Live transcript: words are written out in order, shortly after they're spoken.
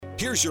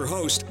Here's your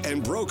host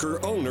and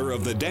broker-owner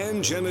of the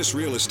Dan Gemus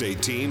Real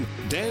Estate Team,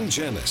 Dan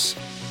Gemus.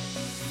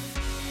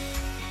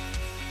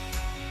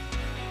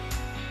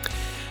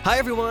 Hi,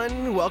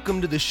 everyone. Welcome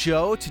to the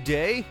show.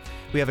 Today,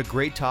 we have a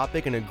great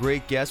topic and a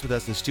great guest with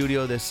us in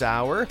studio this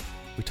hour.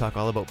 We talk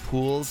all about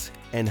pools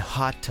and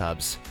hot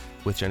tubs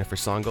with Jennifer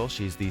Songel.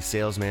 She's the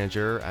sales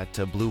manager at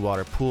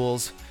Bluewater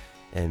Pools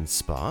and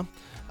Spa.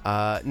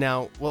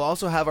 Now, we'll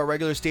also have our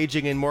regular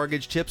staging and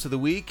mortgage tips of the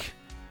week.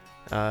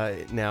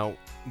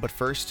 But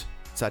first,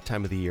 it's that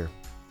time of the year.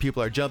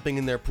 People are jumping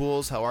in their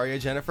pools. How are you,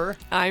 Jennifer?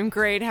 I'm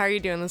great. How are you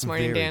doing this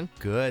morning, Dan?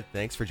 Good.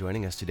 Thanks for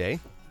joining us today.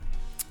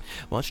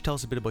 Why don't you tell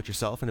us a bit about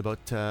yourself and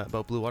about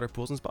Bluewater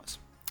Pools and Spas?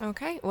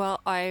 Okay.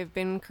 Well, I've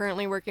been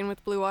currently working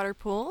with Bluewater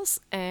Pools,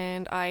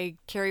 and I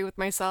carry with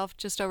myself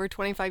just over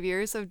 25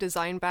 years of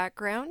design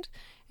background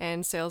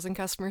and sales and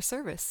customer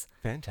service.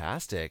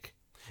 Fantastic.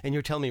 And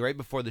you're telling me right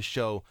before the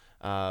show,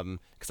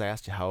 because I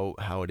asked you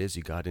how it is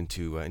you got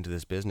into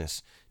this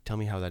business. Tell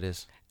me how that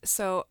is.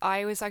 So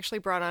I was actually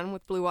brought on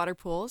with Bluewater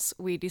Pools.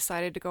 We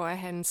decided to go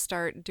ahead and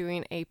start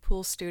doing a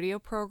pool studio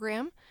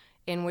program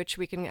in which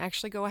we can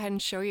actually go ahead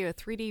and show you a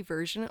 3D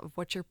version of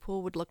what your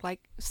pool would look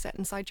like set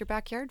inside your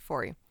backyard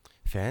for you.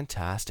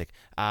 Fantastic.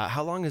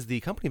 How long has the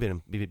company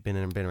been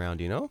around,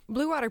 do you know?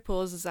 Bluewater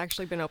Pools has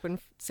actually been open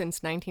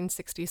since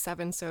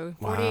 1967, so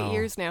 48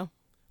 years now.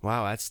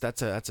 Wow,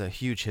 that's a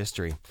huge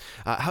history.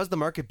 How's the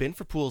market been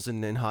for pools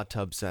and hot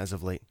tubs as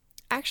of late?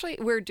 Actually,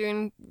 we're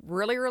doing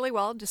really, really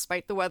well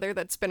despite the weather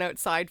that's been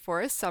outside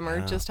for us.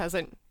 Summer just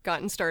hasn't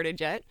gotten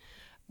started yet.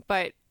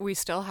 But we're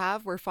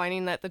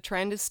finding that the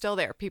trend is still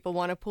there. People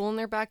want a pool in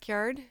their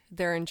backyard.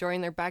 They're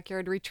enjoying their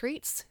backyard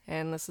retreats,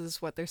 and this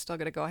is what they're still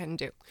going to go ahead and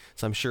do.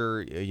 So I'm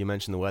sure you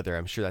mentioned the weather.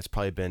 I'm sure that's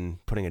probably been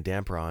putting a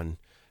damper on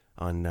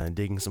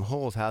digging some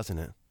holes, hasn't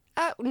it?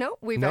 No,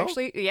 we've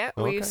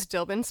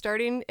still been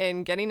starting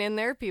and getting in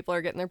there. People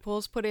are getting their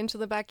pools put into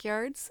the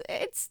backyards.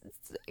 It's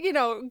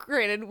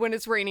granted, when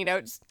it's raining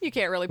out, you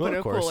can't really put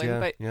a pool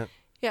in. But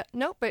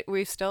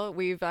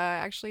we've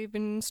actually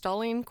been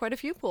installing quite a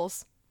few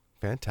pools.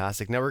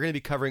 Fantastic. Now, we're going to be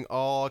covering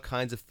all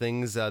kinds of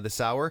things this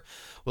hour.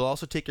 We'll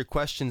also take your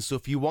questions. So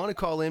if you want to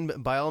call in,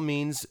 by all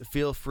means,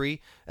 feel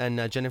free.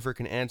 And Jennifer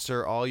can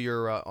answer all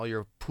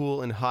your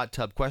pool and hot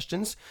tub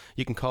questions.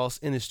 You can call us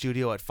in the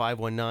studio at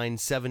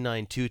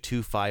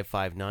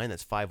 519-792-2559.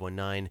 That's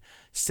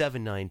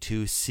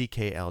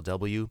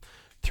 519-792-CKLW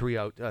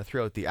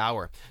throughout the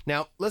hour.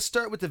 Now, let's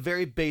start with the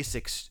very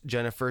basics,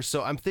 Jennifer.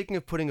 So I'm thinking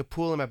of putting a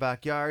pool in my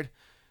backyard.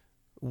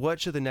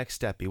 What should the next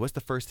step be? What's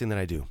the first thing that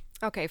I do?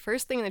 Okay,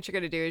 first thing that you're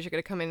going to do is you're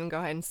going to come in and go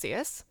ahead and see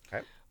us.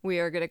 Okay. We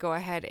are going to go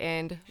ahead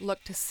and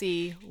look to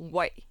see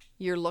what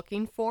you're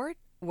looking for,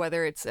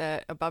 whether it's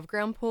an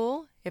above-ground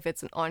pool, if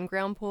it's an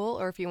on-ground pool,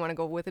 or if you want to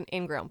go with an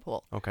in-ground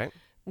pool. Okay.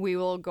 We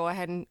will go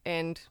ahead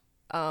and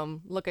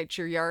look at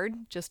your yard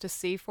just to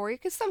see for you,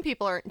 because some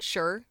people aren't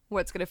sure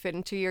what's going to fit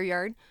into your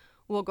yard.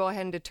 We'll go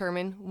ahead and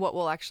determine what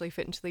will actually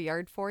fit into the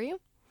yard for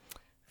you.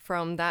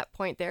 From that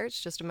point there,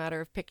 it's just a matter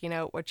of picking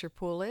out what your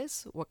pool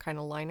is, what kind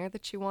of liner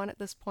that you want at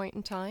this point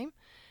in time.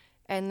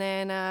 And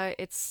then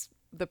it's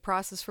the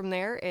process from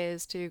there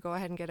is to go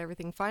ahead and get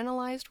everything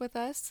finalized with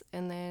us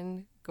and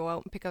then go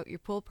out and pick out your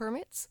pool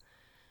permits.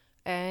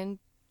 And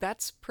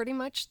that's pretty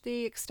much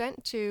the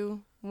extent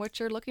to what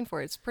you're looking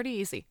for. It's pretty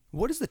easy.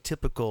 What is the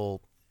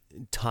typical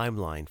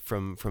timeline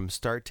from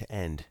start to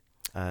end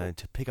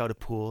to pick out a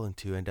pool and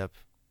to end up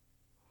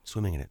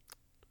swimming in it?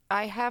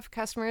 I have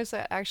customers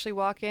that actually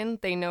walk in.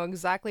 They know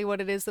exactly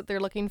what it is that they're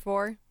looking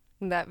for.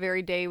 And that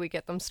very day, we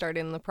get them started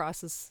in the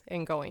process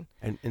and going.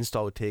 And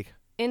install would take?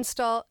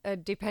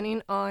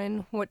 Depending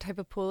on what type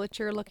of pool that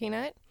you're looking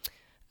at.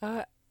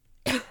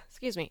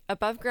 Excuse me.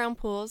 Above ground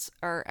pools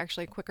are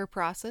actually a quicker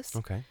process.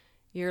 Okay.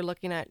 You're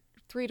looking at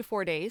 3 to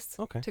 4 days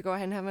to go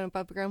ahead and have an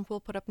above ground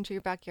pool put up into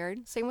your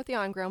backyard. Same with the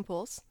on ground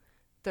pools.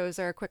 Those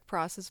are a quick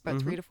process, about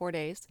 3 to 4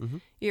 days. Mm-hmm.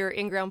 Your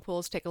in-ground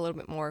pools take a little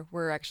bit more.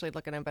 We're actually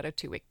looking at about a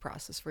 2-week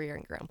process for your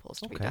in-ground pools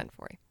to be done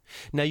for you.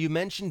 Now, you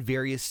mentioned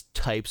various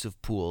types of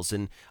pools,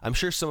 and I'm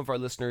sure some of our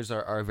listeners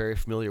are very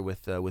familiar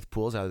with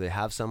pools. Either they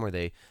have some or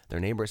their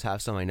neighbors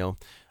have some. I know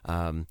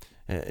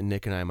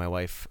Nick and I, my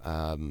wife,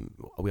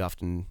 we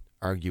often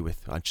argue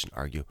with. I shouldn't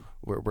argue.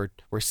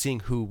 We're seeing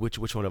which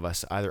one of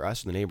us, either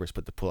us or the neighbors,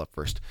 put the pool up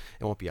first.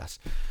 It won't be us.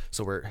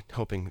 So we're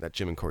hoping that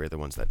Jim and Corey are the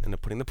ones that end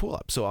up putting the pool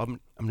up. So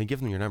I'm going to give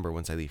them your number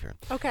once I leave here.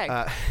 Okay.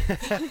 I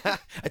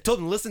told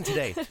them listen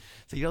today, so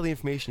you get all the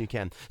information you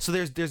can. So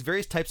there's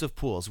various types of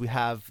pools. We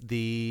have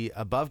the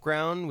above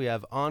ground, we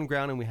have on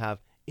ground, and we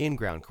have in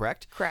ground.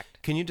 Correct.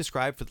 Correct. Can you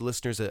describe for the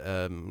listeners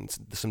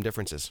some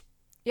differences?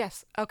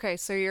 Yes. Okay.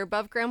 So your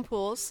above ground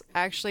pools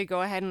actually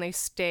go ahead and they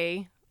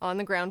stay on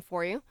the ground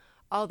for you.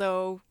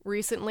 Although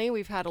recently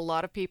we've had a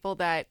lot of people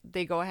that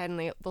they go ahead and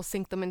they'll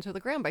sink them into the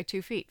ground by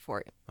 2 feet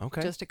for you.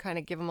 Okay. Just to kind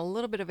of give them a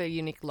little bit of a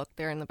unique look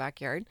there in the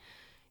backyard.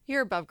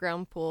 Your above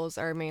ground pools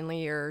are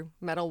mainly your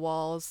metal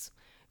walls.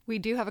 We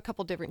do have a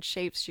couple different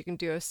shapes. You can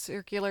do a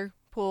circular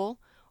pool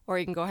or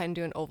you can go ahead and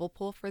do an oval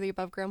pool for the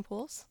above ground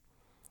pools.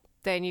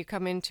 Then you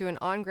come into an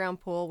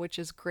on-ground pool, which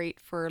is great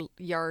for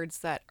yards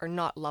that are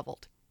not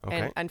leveled. Okay.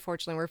 And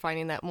unfortunately, we're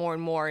finding that more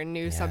and more in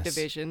new Yes.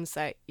 subdivisions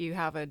that you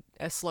have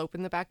a slope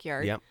in the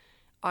backyard. Yep.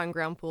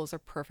 On-ground pools are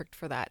perfect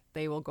for that.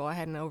 They will go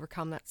ahead and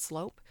overcome that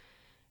slope.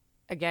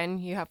 Again,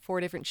 you have 4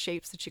 different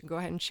shapes that you can go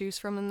ahead and choose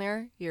from in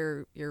there.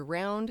 Your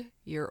round,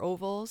 your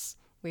ovals.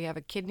 We have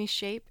a kidney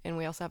shape, and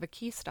we also have a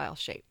key style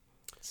shape.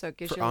 So it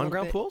gives For you a little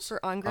on-ground bit pools?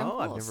 for on-ground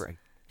pools. I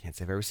can't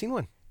say I've ever seen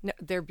one. No,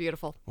 they're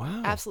beautiful.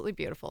 Wow. Absolutely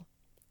beautiful.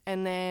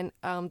 And then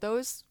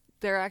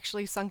they're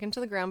actually sunk into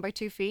the ground by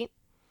 2 feet.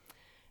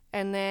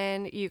 And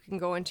then you can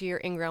go into your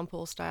in-ground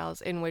pool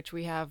styles, in which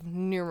we have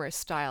numerous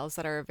styles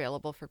that are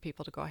available for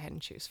people to go ahead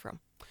and choose from.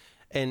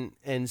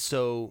 And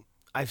so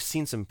I've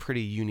seen some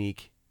pretty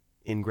unique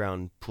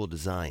in-ground pool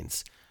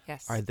designs.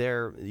 Yes. Are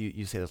there,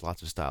 you say there's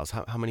lots of styles.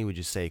 How many would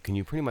you say?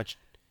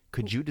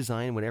 Could you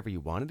design whatever you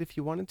wanted if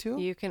you wanted to?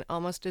 You can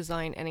almost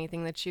design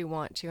anything that you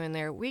want to in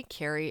there. We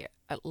carry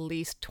at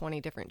least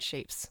 20 different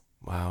shapes.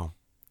 Wow.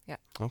 Yeah.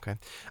 Okay.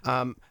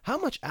 How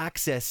much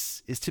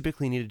access is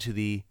typically needed to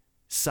the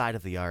side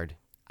of the yard?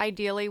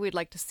 Ideally, we'd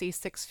like to see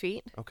 6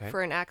 feet Okay.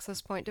 for an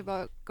access point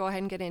to go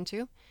ahead and get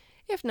into.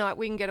 If not,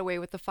 we can get away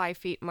with the 5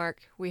 feet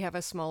mark. We have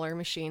a smaller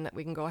machine that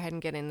we can go ahead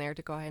and get in there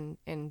to go ahead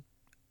and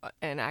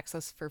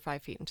access for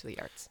 5 feet into the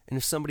yards. And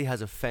if somebody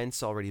has a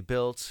fence already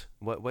built,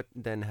 what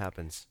then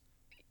happens?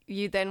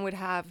 You then would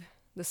have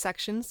the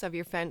sections of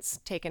your fence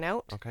taken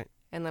out, Okay.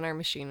 and then our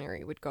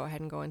machinery would go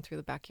ahead and go in through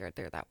the backyard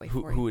there that way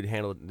Who for you. would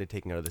handle the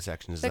taking out of the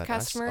sections? Is The that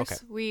customers.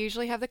 us? Okay. We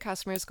usually have the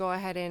customers go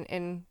ahead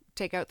and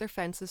take out their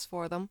fences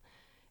for them,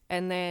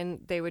 and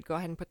then they would go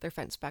ahead and put their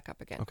fence back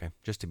up again. Okay.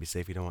 Just to be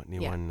safe, you don't want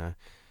anyone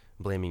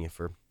blaming you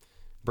for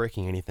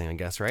breaking anything, I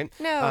guess, right?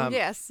 No,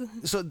 yes.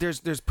 So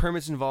there's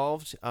permits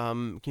involved.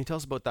 Can you tell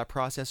us about that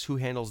process? Who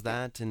handles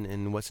that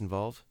and what's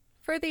involved?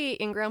 For the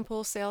in-ground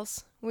pool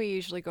sales, we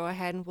usually go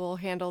ahead and we'll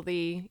handle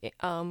the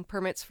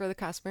permits for the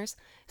customers.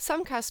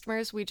 Some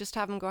customers, we just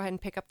have them go ahead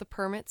and pick up the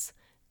permits.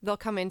 They'll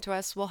come into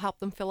us. We'll help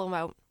them fill them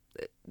out.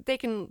 They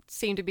can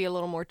seem to be a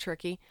little more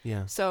tricky.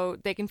 Yeah. So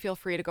they can feel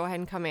free to go ahead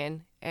and come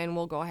in, and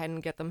we'll go ahead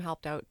and get them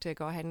helped out to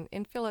go ahead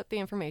and fill out the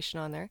information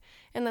on there.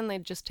 And then they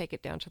just take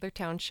it down to their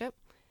township.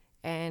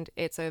 And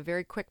it's a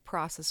very quick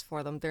process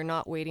for them. They're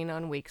not waiting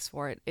on weeks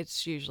for it.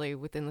 It's usually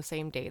within the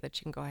same day that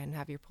you can go ahead and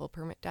have your pool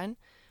permit done.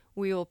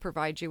 We will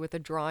provide you with a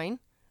drawing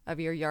of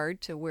your yard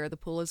to where the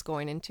pool is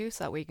going into,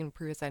 so that we can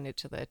present it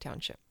to the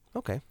township.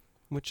 Okay.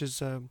 Which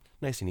is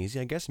nice and easy,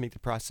 I guess. Make the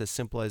process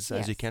simple as you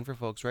Yes. can for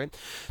folks, right?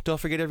 Don't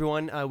forget,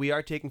 everyone, we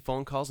are taking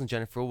phone calls, and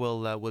Jennifer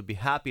will be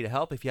happy to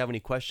help. If you have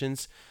any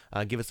questions,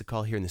 give us a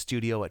call here in the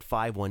studio at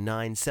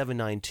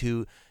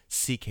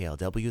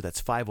 519-792-CKLW.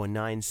 That's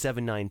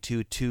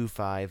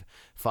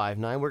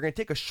 519-792-2559. We're going to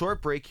take a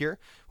short break here.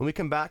 When we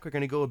come back, we're going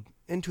to go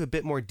into a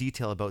bit more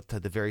detail about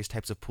the various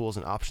types of pools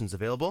and options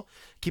available.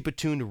 Keep it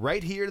tuned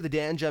right here to the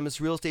Dan Gemus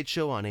Real Estate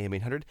Show on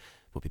AM800.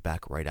 We'll be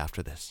back right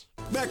after this.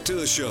 Back to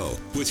the show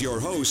with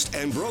your host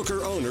and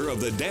broker-owner of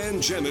the Dan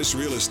Gemus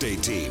Real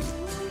Estate Team.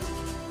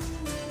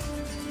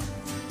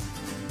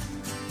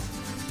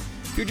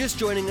 If you're just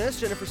joining us,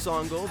 Jennifer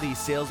Songo, the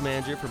sales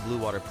manager for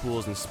Bluewater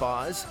Pools and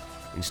Spas,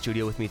 in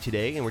studio with me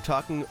today, and we're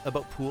talking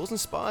about pools and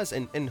spas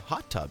and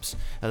hot tubs.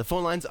 The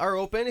phone lines are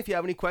open. If you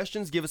have any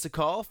questions, give us a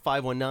call,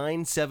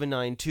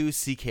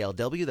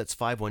 519-792-CKLW. That's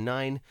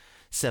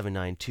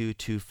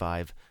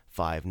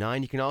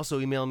 519-792-2559. You can also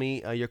email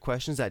me your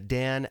questions at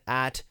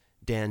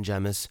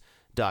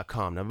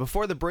dan@dangemus.com. Now,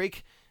 before the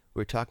break, we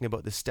were talking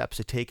about the steps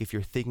to take if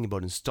you're thinking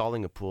about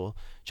installing a pool,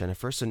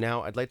 Jennifer. So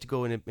now I'd like to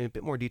go in a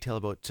bit more detail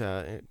about,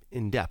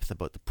 in depth,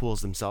 about the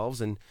pools themselves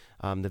and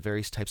the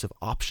various types of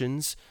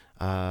options,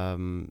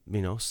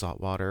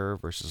 saltwater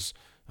versus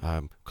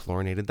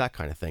chlorinated, that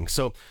kind of thing.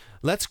 So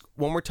let's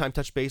one more time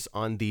touch base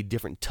on the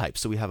different types.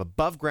 So we have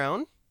above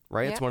ground,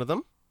 right? Yeah. It's one of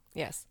them.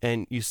 Yes.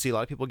 And you see a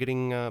lot of people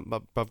getting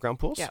above ground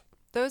pools? Yeah.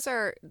 Those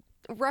are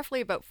roughly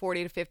about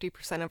 40 to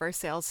 50% of our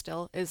sales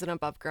still is an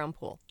above ground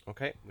pool.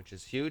 Okay, which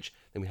is huge.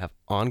 Then we have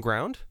on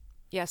ground.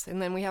 Yes, and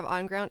then we have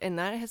on ground, and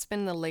that has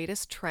been the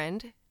latest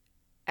trend.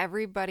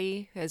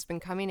 Everybody has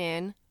been coming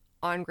in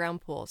on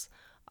ground pools.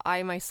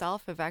 I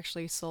myself have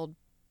actually sold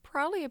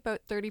probably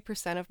about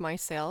 30% of my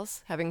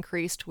sales have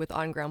increased with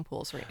on ground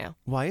pools right now.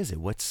 Why is it?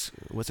 What's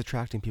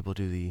attracting people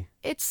to the...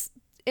 It's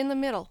in the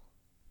middle.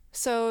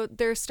 So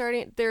they're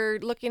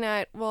looking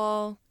at,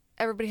 well,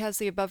 everybody has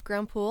the above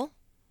ground pool.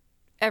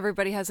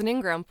 Everybody has an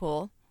in-ground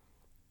pool.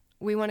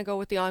 We want to go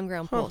with the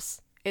on-ground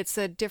pools. It's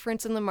a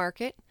difference in the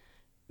market.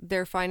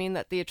 They're finding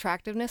that the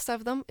attractiveness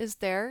of them is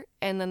there,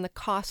 and then the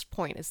cost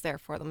point is there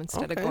for them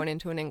instead of going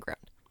into an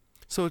in-ground.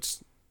 So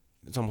it's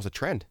almost a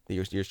trend that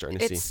you're starting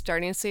to see. It's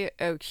starting to see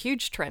a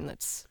huge trend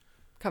that's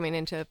coming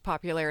into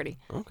popularity.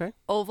 Okay.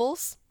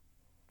 Ovals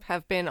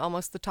have been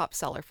almost the top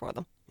seller for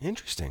them.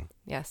 Interesting.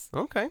 Yes.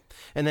 Okay.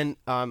 And then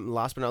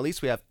last but not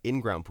least, we have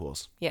in-ground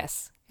pools.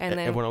 Yes. And then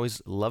everyone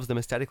always loves them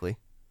aesthetically.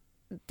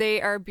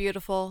 they are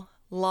beautiful,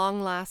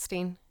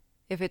 long-lasting.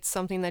 If it's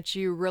something that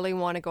you really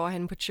want to go ahead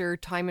and put your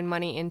time and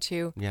money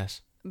into,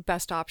 Yes.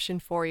 best option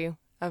for you.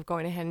 of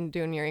going ahead and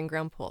doing your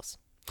in-ground pools.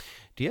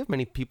 Do you have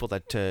many people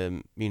that,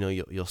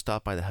 you'll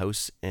stop by the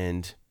house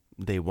and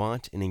they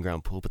want an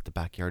in-ground pool, but the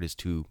backyard is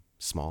too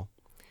small?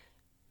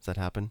 Does that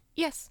happen?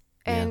 Yes.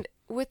 And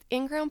with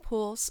in-ground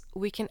pools,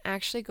 we can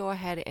actually go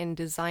ahead and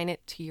design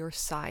it to your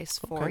size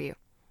for you.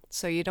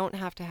 So you don't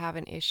have to have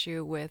an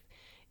issue with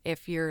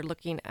if you're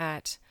looking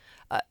at,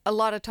 a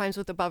lot of times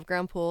with above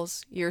ground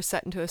pools, you're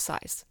set into a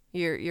size.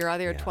 You're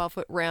either a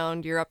 12-foot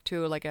round, you're up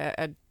to like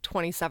a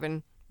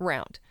 27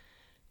 round.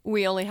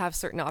 We only have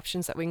certain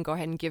options that we can go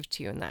ahead and give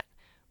to you in that.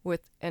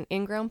 With an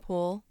in-ground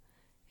pool,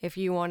 if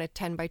you want a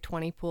 10 by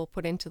 20 pool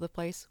put into the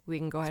place, we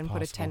can go ahead and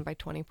put a 10 by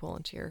 20 pool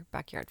into your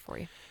backyard for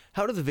you.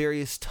 How do the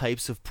various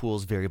types of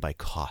pools vary by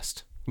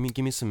cost?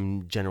 Give me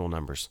some general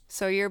numbers.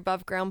 So your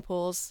above ground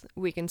pools,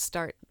 we can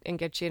start and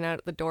get you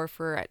out the door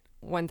for at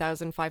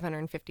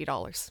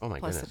 $1,550 Oh my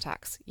plus goodness. the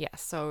tax.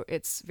 Yes, so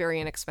it's very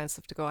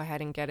inexpensive to go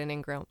ahead and get an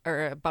in-ground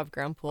or above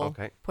ground pool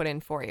put in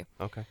for you.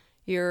 Okay.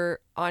 Your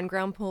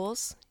on-ground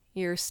pools,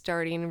 you're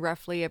starting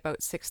roughly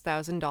about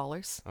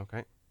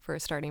 $6,000 for a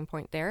starting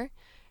point there.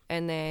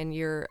 And then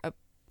your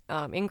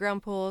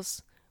in-ground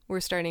pools,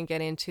 we're starting to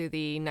get into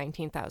the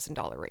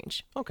 $19,000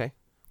 range. Okay.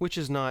 Which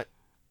is not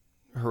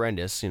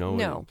horrendous,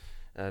 No.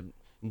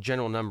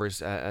 General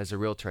numbers, as a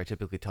realtor, I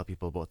typically tell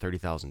people about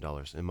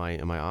 $30,000. Am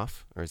I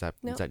off? Or is that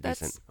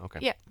decent? Okay.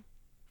 Yeah.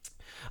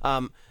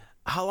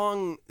 How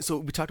long, so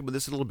we talked about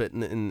this a little bit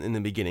in the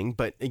beginning,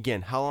 but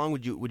again, how long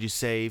would you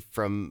say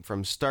from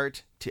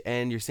start to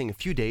end? You're saying a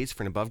few days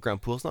for an above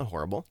ground pool is not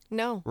horrible.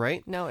 No.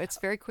 Right? No, it's a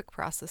very quick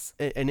process.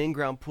 An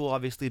in-ground pool,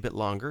 obviously a bit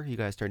longer. You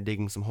guys start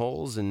digging some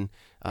holes and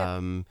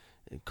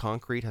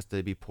concrete has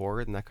to be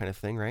poured and that kind of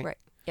thing, right? Right.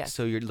 Yeah.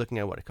 So you're looking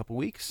at what, a couple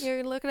weeks?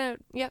 You're looking at,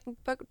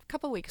 about a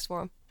couple of weeks for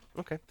them.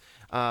 Okay.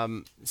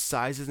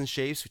 Sizes and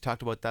shapes, we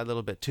talked about that a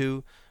little bit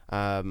too.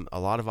 A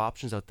lot of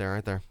options out there,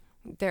 aren't there?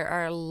 There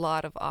are a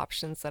lot of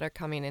options that are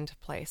coming into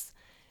place.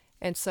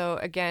 And so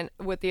again,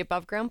 with the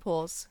above ground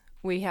pools,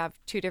 we have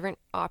two different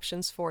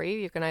options for you.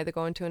 You can either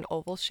go into an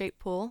oval shaped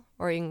pool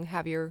or you can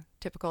have your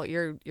typical,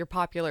 your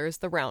popular is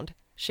the round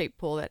shaped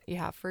pool that you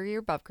have for your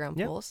above ground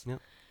pools.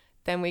 Yep.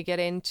 Then we get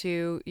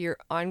into your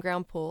on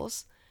ground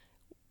pools.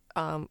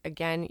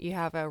 Again, you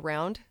have a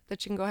round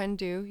that you can go ahead and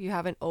do. You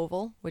have an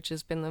oval, which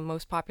has been the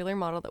most popular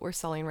model that we're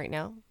selling right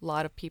now. A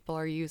lot of people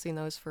are using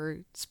those for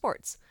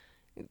sports.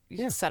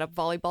 You set up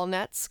volleyball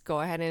nets,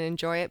 go ahead and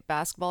enjoy it,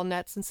 basketball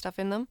nets and stuff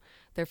in them.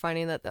 They're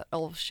finding that the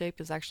oval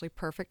shape is actually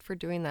perfect for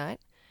doing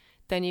that.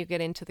 Then you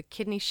get into the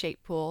kidney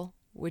shaped pool,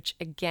 which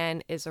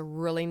again is a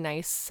really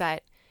nice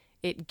set.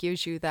 It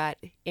gives you that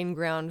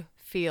in-ground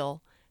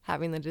feel,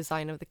 having the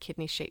design of the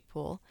kidney shaped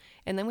pool.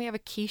 And then we have a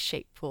key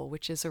shaped pool,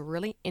 which is a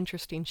really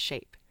interesting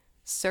shape.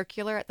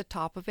 Circular at the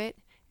top of it,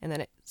 and then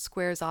it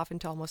squares off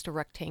into almost a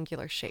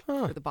rectangular shape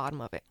for the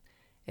bottom of it.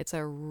 It's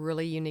a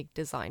really unique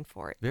design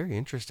for it. Very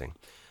interesting.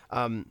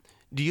 Do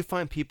you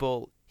find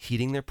people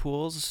heating their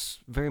pools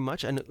very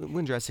much? And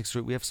Windsor Essex,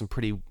 we have some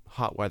pretty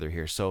hot weather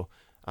here. So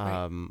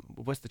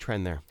what's the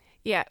trend there?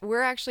 Yeah,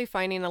 we're actually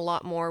finding a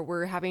lot more.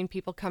 We're having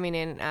people coming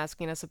in and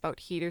asking us about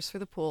heaters for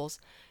the pools.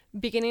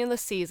 Beginning of the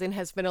season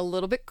has been a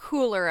little bit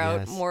cooler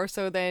out, more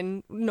so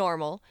than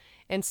normal.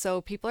 And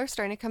so people are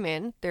starting to come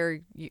in.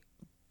 They're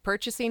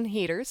purchasing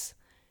heaters.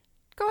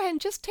 Go ahead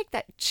and just take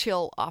that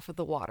chill off of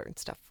the water and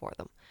stuff for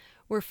them.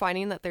 We're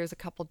finding that there's a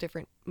couple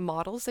different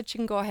models that you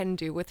can go ahead and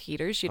do with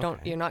heaters.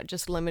 You're not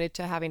just limited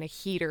to having a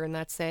heater and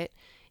that's it.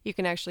 You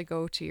can actually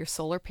go to your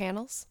solar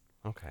panels.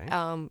 Okay.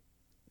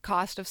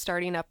 Cost of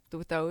starting up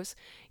with those,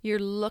 you're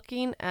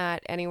looking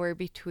at anywhere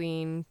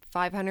between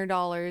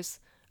 $500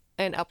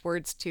 and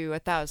upwards to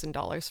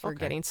 $1,000 for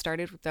getting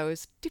started with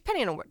those,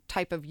 depending on what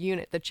type of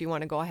unit that you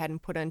want to go ahead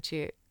and put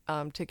into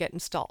to get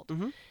installed.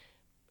 Mm-hmm.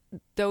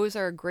 Those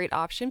are a great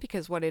option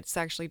because what it's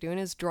actually doing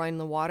is drawing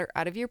the water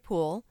out of your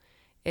pool.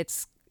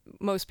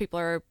 Most people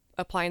are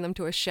applying them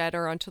to a shed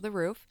or onto the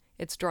roof.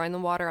 It's drawing the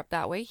water up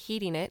that way,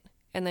 heating it,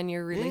 and then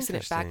you're releasing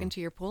it back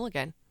into your pool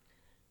again.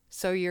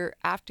 So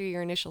after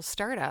your initial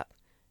startup,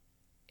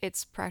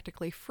 it's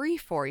practically free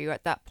for you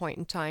at that point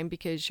in time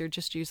because you're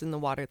just using the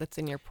water that's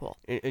in your pool.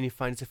 And you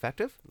find it's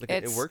effective?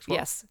 It works well?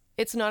 Yes.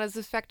 It's not as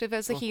effective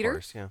as a heater,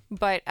 course, yeah.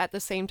 But at the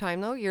same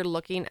time, though, you're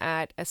looking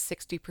at a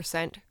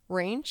 60%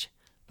 range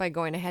by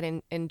going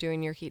ahead and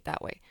doing your heat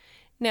that way.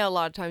 Now, a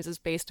lot of times it's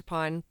based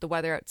upon the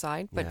weather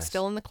outside, but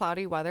still in the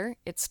cloudy weather,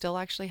 it's still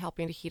actually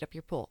helping to heat up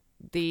your pool.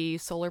 The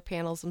solar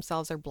panels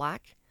themselves are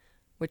black,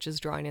 which is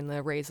drawing in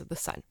the rays of the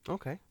sun.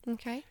 Okay.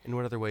 Okay. And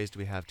what other ways do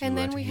we have to And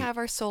then to we heat? have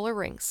our solar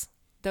rings.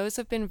 Those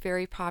have been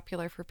very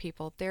popular for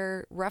people.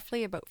 They're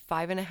roughly about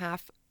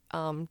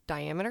 5.5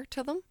 diameter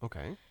to them.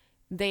 Okay.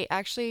 They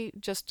actually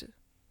just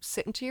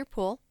sit into your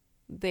pool.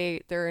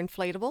 They're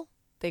inflatable.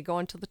 They go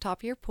into the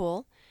top of your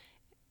pool.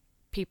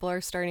 People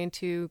are starting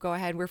to go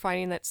ahead. We're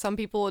finding that some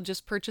people will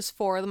just purchase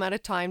 4 of them at a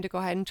time to go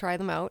ahead and try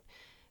them out.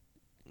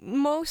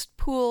 Most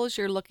pools,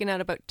 you're looking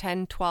at about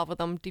 10, 12 of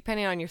them,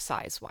 depending on your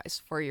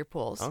size-wise for your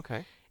pools.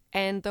 Okay.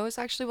 And those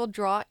actually will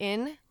draw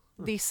in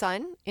the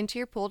sun into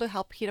your pool to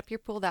help heat up your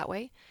pool that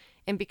way.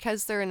 And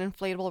because they're an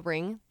inflatable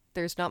ring,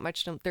 There's not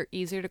much to them. They're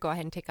easier to go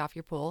ahead and take off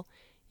your pool.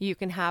 You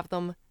can have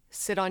them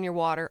sit on your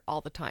water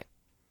all the time.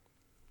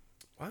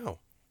 Wow.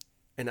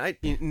 And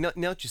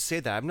now that you say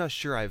that, I'm not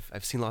sure.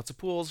 I've seen lots of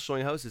pools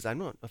showing houses. I don't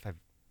know if I've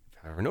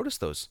ever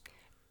noticed those.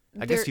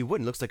 I guess you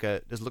wouldn't. Does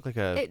it look like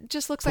a It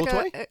just looks pool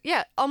like toy?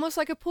 yeah, almost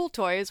like a pool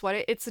toy is what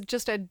it's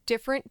just a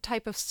different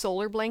type of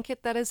solar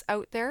blanket that is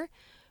out there.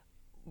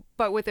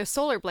 But with a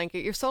solar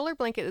blanket, your solar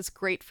blanket is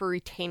great for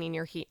retaining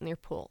your heat in your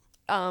pool.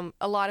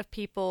 A lot of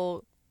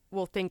people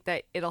will think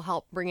that it'll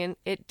help bring in.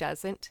 It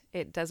doesn't.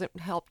 It doesn't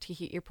help to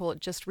heat your pool.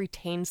 It just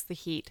retains the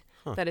heat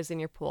that is in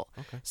your pool.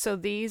 Okay. So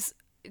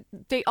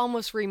they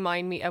almost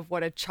remind me of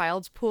what a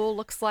child's pool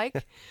looks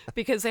like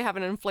because they have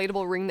an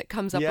inflatable ring that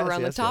comes up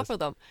around the top of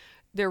them.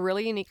 They're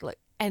really unique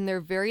and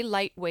they're very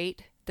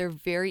lightweight. They're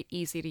very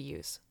easy to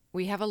use.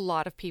 We have a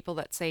lot of people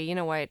that say, you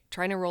know what,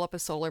 trying to roll up a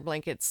solar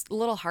blanket, it's a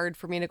little hard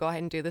for me to go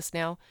ahead and do this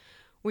now.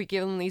 We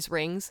give them these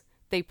rings.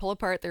 They pull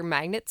apart. They're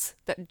magnets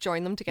that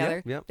join them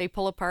together. Yep. They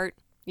pull apart.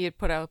 You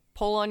put a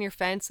pole on your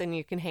fence and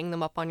you can hang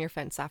them up on your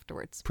fence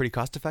afterwards. Pretty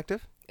cost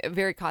effective?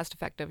 Very cost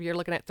effective. You're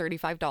looking at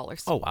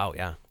 $35. Oh, wow,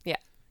 yeah. Yeah.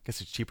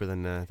 Guess it's cheaper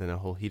than a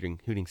whole heating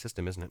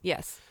system, isn't it?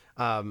 Yes.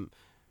 How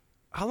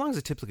long does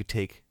it typically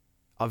take?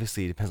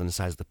 Obviously, it depends on the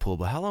size of the pool,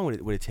 but how long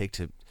would it take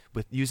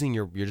with using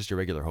your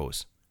regular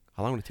hose?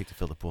 How long would it take to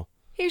fill the pool?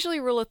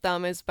 Usually, rule of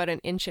thumb is about an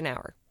inch an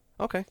hour.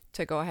 Okay.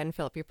 To go ahead and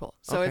fill up your pool.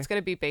 So it's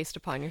going to be based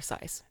upon your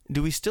size.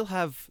 Do we still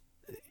have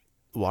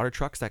water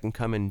trucks that can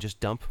come and just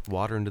dump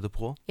water into the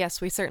pool?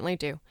 Yes, we certainly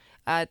do.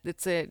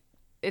 It's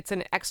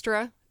an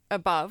extra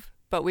above,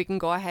 but we can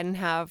go ahead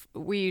and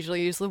we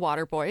usually use the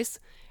water boys,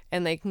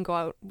 and they can go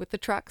out with the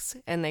trucks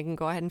and they can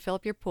go ahead and fill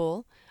up your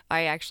pool.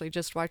 I actually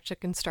just watched a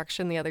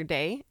construction the other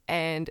day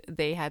and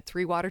they had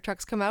 3 water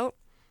trucks come out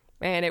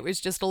and it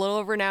was just a little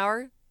over an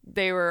hour.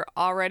 They were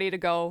all ready to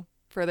go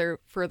for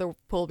the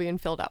pool being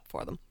filled up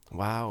for them.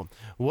 Wow.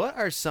 What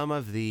are some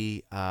of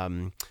the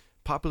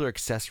popular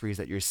accessories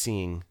that you're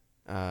seeing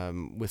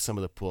with some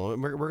of the pool?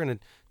 We're going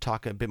to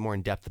talk a bit more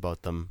in depth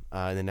about them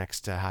in the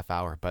next half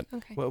hour, but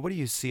what do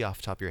you see off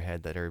the top of your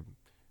head that are...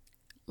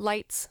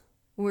 Lights.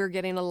 We're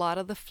getting a lot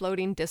of the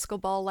floating disco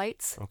ball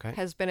lights. Okay.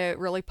 Has been a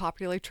really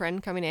popular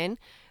trend coming in.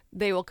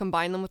 They will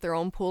combine them with their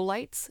own pool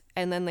lights,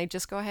 and then they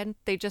just go ahead and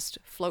they just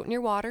float in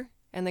your water,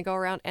 and they go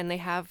around, and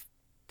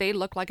they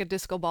look like a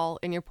disco ball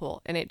in your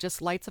pool, and it just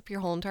lights up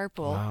your whole entire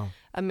pool. Wow.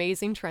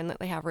 Amazing trend that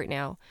they have right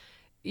now.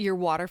 Your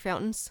water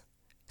fountains,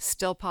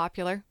 still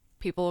popular.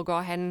 People will go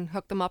ahead and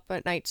hook them up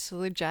at night to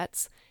the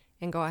jets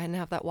and go ahead and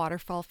have that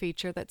waterfall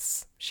feature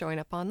that's showing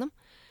up on them.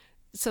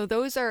 So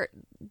those are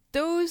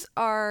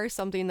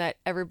something that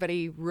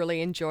everybody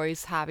really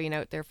enjoys having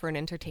out there for an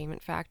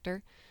entertainment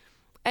factor.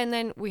 And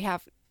then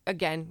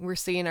we're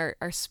seeing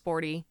our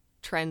sporty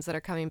trends that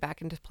are coming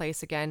back into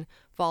place again.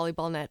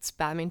 Volleyball nets,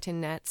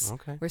 badminton nets.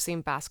 Okay. We're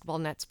seeing basketball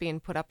nets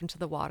being put up into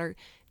the water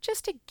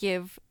just to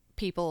give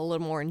people a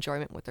little more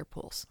enjoyment with their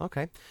pools.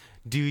 Okay.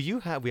 We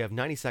have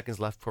 90 seconds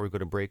left before we go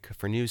to break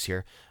for news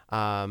here.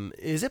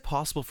 Is it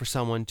possible for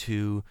someone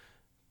to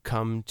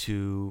come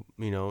to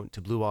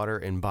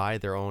Bluewater and buy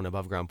their own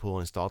above ground pool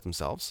and install it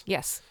themselves?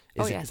 Yes.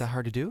 Is that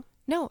hard to do?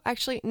 No,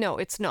 actually, no,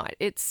 it's not.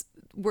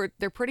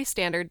 They're pretty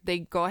standard. They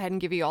go ahead and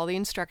give you all the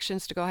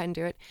instructions to go ahead and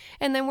do it.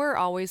 And then we're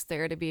always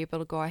there to be able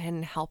to go ahead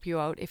and help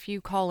you out. If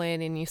you call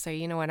in and you say,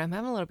 you know what, I'm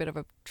having a little bit of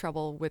a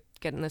trouble with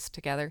getting this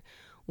together,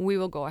 we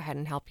will go ahead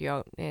and help you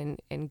out and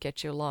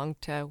get you along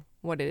to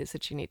what it is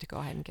that you need to go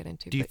ahead and get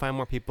into. Do you find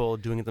more people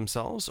doing it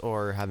themselves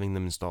or having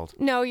them installed?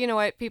 No, you know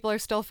what? People are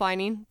still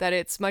finding that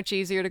it's much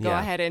easier to go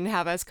ahead and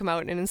have us come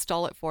out and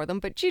install it for them.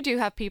 But you do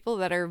have people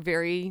that are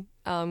very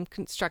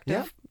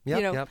constructive, and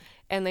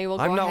they will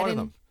go ahead and... I'm not one of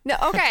them. No,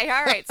 okay,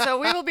 all right. So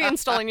we will be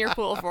installing your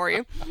pool for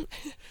you.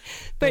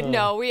 But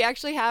no, we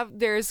actually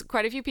there's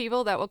quite a few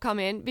people that will come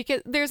in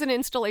because there's an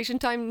installation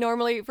time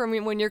normally from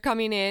when you're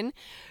coming in.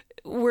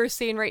 We're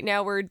seeing right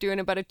now we're doing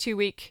about a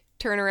 2-week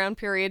turnaround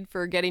period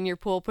for getting your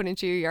pool put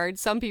into your yard.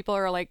 Some people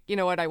are like, you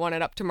know what, I want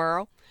it up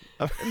tomorrow.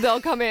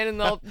 They'll come in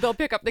and they'll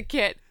pick up the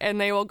kit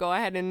and they will go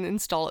ahead and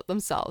install it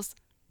themselves.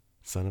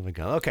 Son of a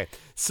gun. Okay,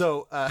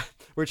 so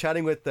we're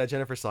chatting with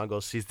Jennifer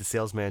Songel. She's the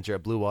sales manager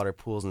at Bluewater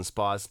Pools and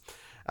Spas.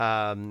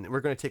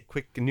 We're going to take a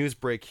quick news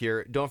break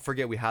here. Don't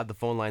forget we have the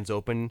phone lines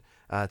open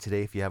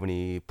today if you have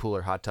any pool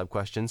or hot tub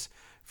questions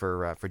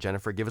for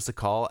Jennifer. Give us a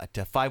call at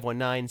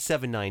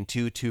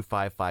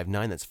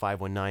 519-792-2559. That's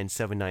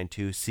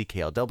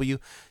 519-792-CKLW. You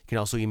can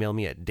also email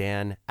me at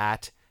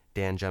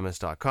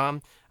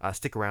dan@dangemus.com.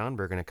 Stick around.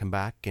 We're going to come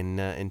back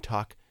and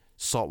talk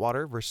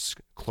saltwater versus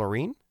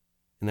chlorine,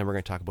 and then we're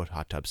going to talk about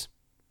hot tubs.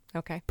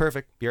 Okay.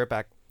 Perfect. Be right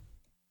back.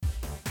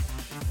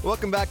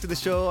 Welcome back to the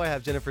show. I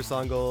have Jennifer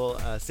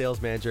Songel,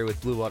 sales manager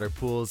with Bluewater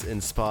Pools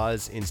and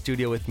Spas, in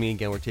studio with me.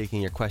 Again, we're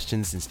taking your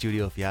questions in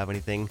studio. If you have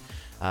anything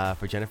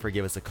for Jennifer,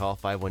 give us a call,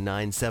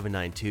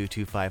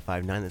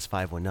 519-792-2559. That's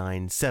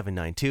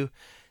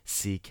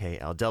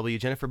 519-792-CKLW.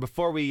 Jennifer,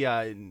 before we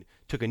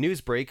took a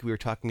news break, we were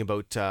talking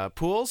about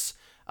pools.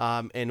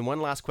 And one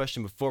last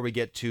question before we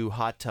get to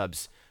hot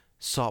tubs.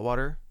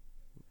 Saltwater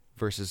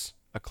versus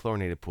a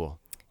chlorinated pool.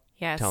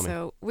 Yeah, Tell me.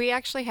 so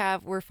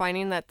we're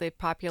finding that the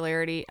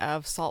popularity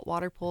of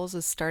saltwater pools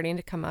is starting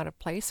to come out of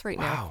place right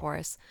now Wow. for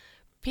us.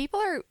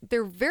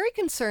 They're very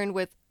concerned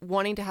with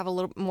wanting to have a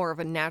little more of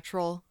a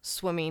natural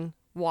swimming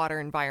water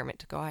environment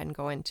to go ahead and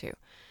go into.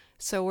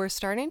 So we're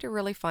starting to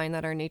really find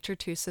that our Nature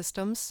 2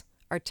 systems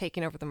are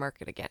taking over the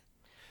market again.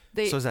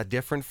 So is that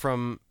different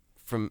from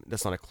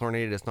that's not a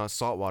chlorinated, it's not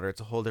salt water,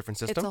 it's a whole different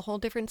system? It's a whole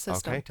different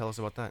system. Okay, tell us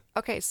about that.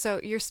 Okay, so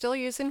you're still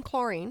using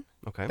chlorine,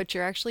 Okay. but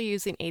you're actually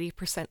using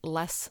 80%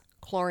 less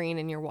chlorine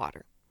in your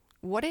water.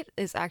 What it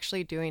is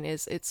actually doing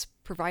is it's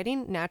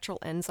providing natural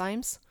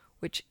enzymes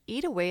which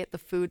eat away at the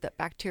food that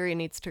bacteria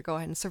needs to go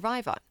ahead and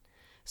survive on.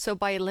 So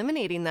by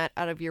eliminating that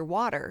out of your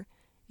water,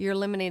 you're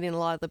eliminating a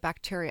lot of the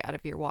bacteria out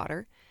of your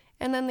water.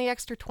 And then the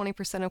extra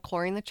 20% of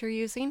chlorine that you're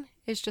using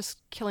is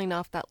just killing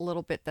off that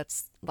little bit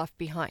that's left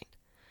behind.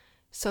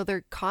 So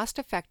they're cost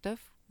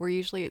effective.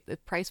 The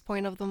price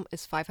point of them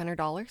is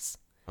 $500.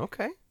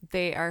 Okay.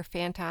 They are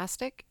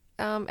fantastic.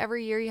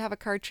 Every year you have a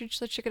cartridge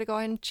that you're going to go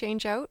ahead and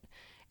change out.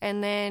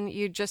 And then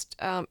you just,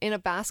 in a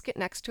basket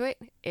next to it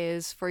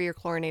is for your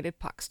chlorinated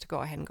pucks to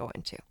go ahead and go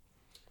into.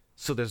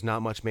 So there's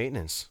not much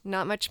maintenance.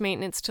 Not much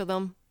maintenance to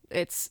them.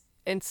 It's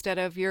instead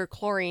of your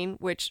chlorine,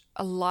 which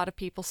a lot of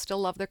people still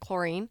love their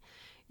chlorine,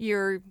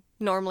 you're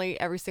normally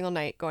every single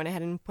night going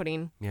ahead and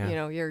putting,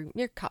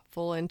 your cup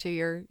full into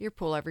your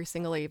pool every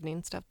single evening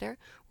and stuff there,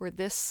 where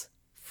this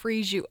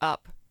frees you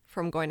up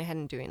from going ahead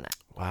and doing that.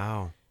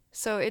 Wow.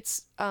 So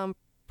it's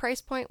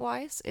price point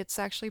wise, it's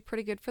actually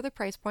pretty good for the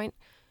price point.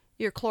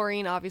 Your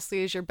chlorine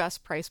obviously is your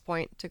best price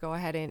point to go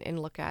ahead and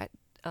look at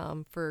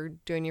for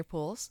doing your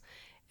pools.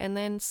 And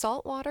then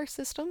saltwater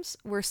systems,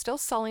 we're still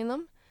selling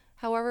them.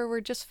 However, we're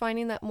just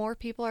finding that more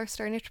people are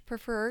starting to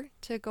prefer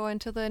to go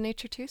into the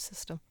Nature 2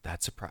 system.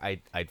 That's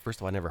I first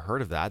of all, I never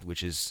heard of that,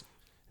 it's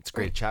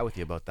great to chat with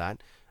you about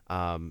that.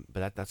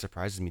 But that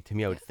surprises me. To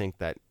me, I would think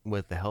that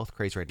with the health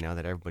craze right now,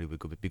 that everybody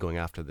would be going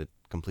after the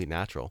complete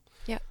natural.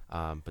 Yeah.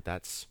 But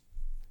that's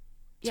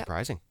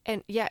surprising.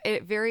 And yeah,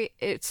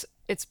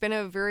 it's been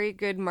a very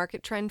good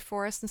market trend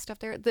for us and stuff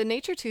there. The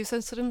Nature 2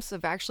 systems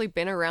have actually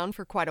been around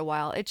for quite a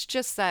while. It's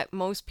just that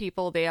most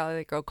people, they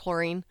either go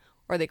chlorine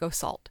or they go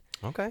salt.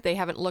 Okay. They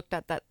haven't looked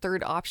at that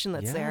third option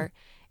that's there.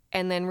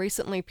 And then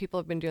recently people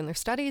have been doing their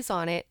studies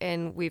on it,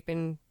 and we've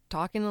been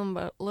talking to them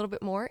about a little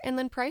bit more. And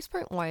then price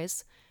point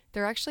wise,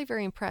 they're actually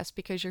very impressed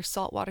because your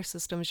saltwater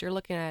systems, you're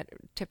looking at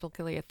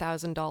typically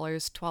 $1,000,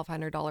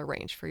 $1,200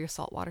 range for your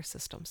saltwater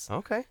systems.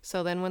 Okay.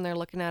 So then when they're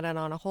looking at it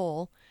on a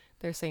whole,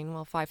 they're saying,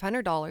 well,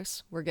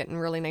 $500, we're getting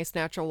really nice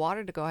natural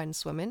water to go ahead and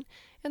swim in.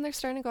 And they're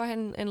starting to go ahead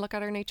and look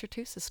at our Nature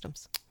 2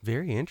 systems.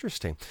 Very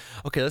interesting.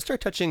 Okay, let's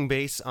start touching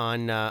base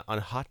on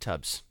hot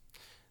tubs.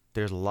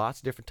 There's lots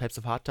of different types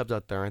of hot tubs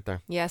out there, aren't there?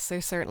 Yes, there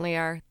certainly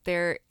are.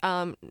 There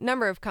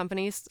number of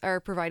companies are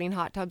providing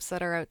hot tubs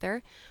that are out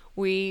there.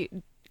 We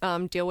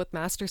deal with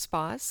master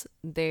spas.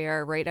 They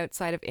are right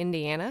outside of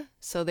Indiana,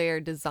 so they are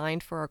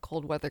designed for our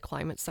cold weather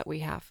climates that we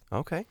have.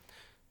 Okay.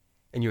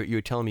 And you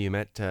were telling me you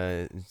met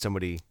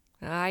somebody.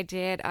 I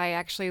did. I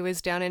actually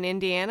was down in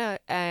Indiana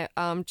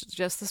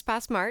just this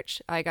past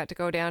March. I got to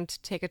go down to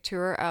take a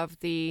tour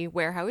of the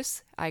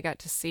warehouse. I got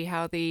to see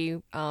how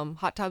the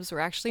hot tubs were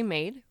actually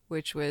made,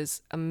 which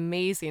was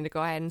amazing to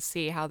go ahead and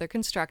see how they're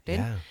constructed.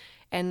 Yeah.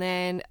 And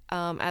then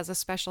as a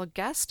special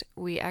guest,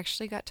 we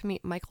actually got to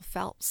meet Michael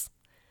Phelps.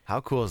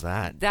 How cool is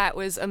that? That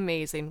was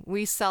amazing.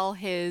 We sell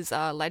his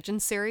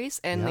Legend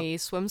series and the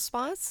swim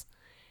spas.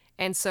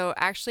 And so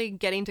actually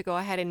getting to go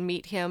ahead and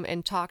meet him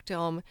and talk to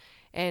him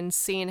and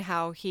seeing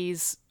how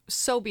he's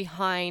so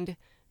behind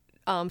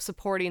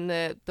supporting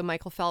the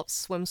Michael Phelps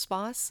swim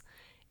spas,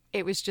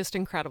 it was just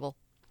incredible.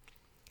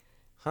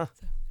 Huh.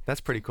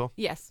 That's pretty cool.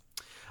 Yes.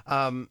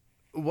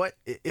 What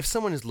if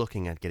someone is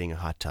looking at getting a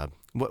hot tub?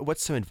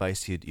 What's some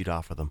advice you'd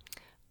offer them?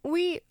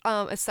 We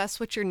assess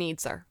what your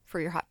needs are for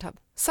your hot tub.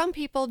 Some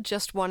people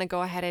just want to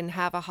go ahead and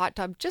have a hot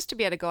tub just to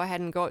be able to go ahead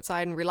and go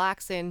outside and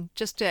relax in,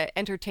 just to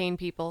entertain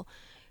people.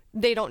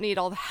 They don't need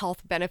all the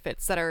health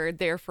benefits that are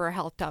there for a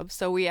health tub.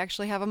 So we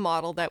actually have a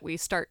model that we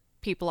start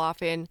people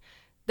off in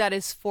that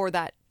is for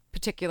that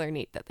particular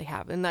need that they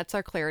have. And that's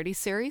our Clarity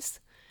series.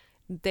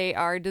 They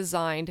are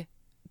designed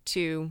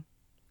to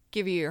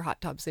give you your hot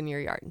tubs in your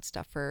yard and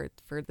stuff for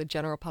the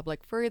general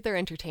public, for their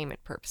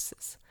entertainment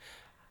purposes.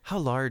 How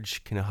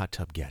large can a hot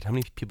tub get? How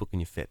many people can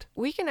you fit?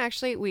 We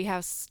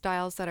have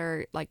styles that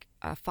are like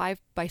a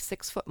 5 by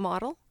 6 foot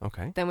model.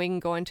 Okay. Then we can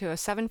go into a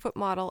 7 foot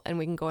model, and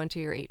we can go into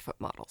your 8 foot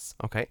models.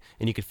 Okay.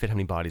 And you can fit how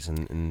many bodies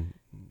in?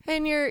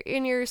 In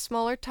your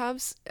smaller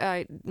tubs,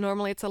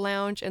 normally it's a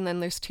lounge, and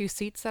then there's 2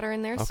 seats that are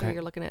in there. Okay. So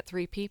you're looking at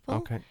 3 people.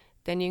 Okay.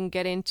 Then you can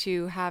get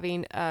into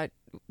having,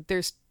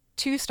 there's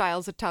 2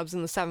 styles of tubs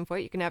in the 7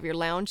 foot. You can have your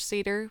lounge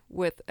seater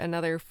with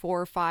another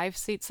 4 or 5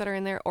 seats that are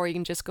in there, or you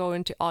can just go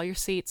into all your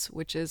seats,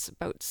 which is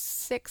about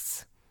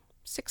 6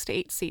 to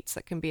 8 seats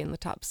that can be in the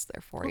tubs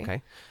there for you.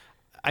 Okay.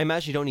 I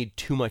imagine you don't need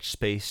too much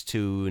space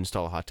to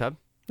install a hot tub.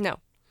 No.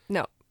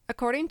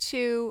 According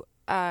to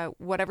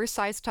whatever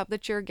size tub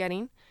that you're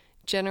getting,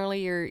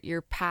 generally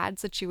your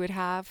pads that you would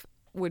have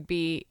would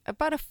be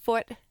about a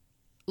foot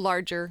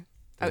larger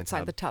Than a outside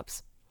tub. the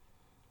tubs.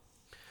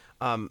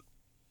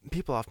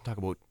 People often talk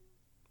about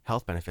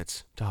health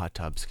benefits to hot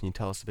tubs. Can you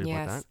tell us a bit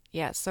about that?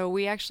 Yes. So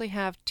we actually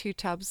have 2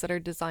 tubs that are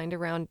designed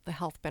around the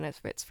health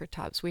benefits for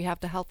tubs. We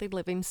have the Healthy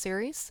Living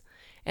series,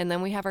 and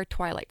then we have our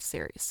Twilight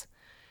series.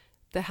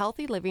 The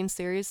Healthy Living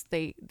series,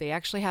 they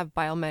actually have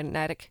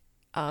biomagnetic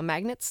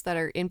magnets that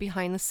are in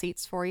behind the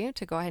seats for you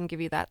to go ahead and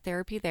give you that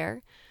therapy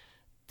there.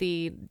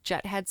 The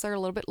jet heads are a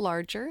little bit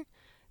larger.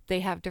 They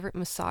have different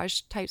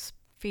massage types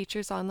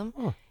features on them.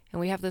 Oh. And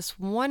we have this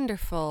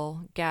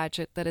wonderful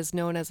gadget that is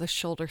known as a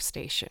shoulder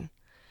station.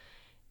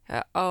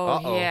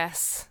 Uh-oh.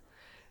 Yes.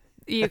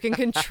 You can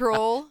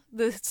control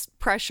the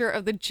pressure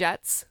of the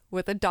jets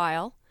with a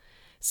dial.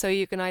 So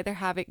you can either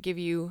have it give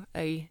you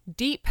a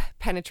deep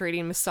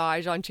penetrating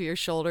massage onto your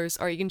shoulders,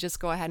 or you can just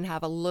go ahead and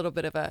have a little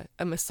bit of a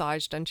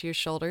massage done to your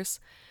shoulders.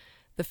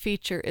 The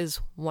feature is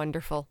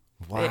wonderful.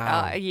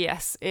 Wow.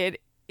 Yes.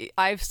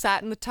 I've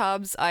sat in the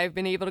tubs. I've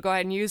been able to go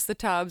ahead and use the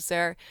tubs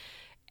there.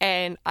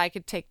 And I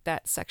could take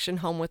that section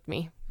home with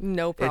me.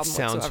 No problem It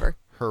sounds whatsoever.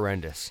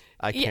 horrendous.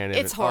 I can't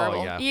even. It's horrible.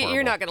 Oh, yeah, You're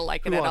horrible. not going to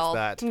like it Who at wants all.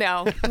 that?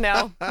 No.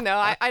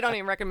 I don't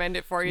even recommend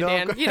it for you, No,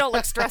 Dan. go- You don't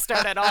look stressed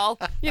out at all.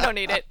 You don't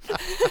need it.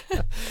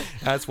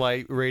 That's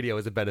why radio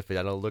is a benefit.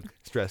 I don't look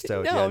stressed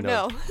out.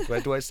 No.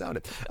 Do I sound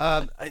it?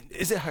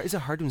 Is it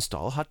hard to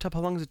install a hot tub?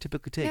 How long does it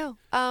typically take?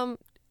 No.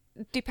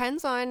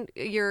 Depends on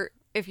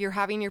if you're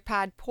having your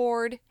pad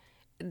poured,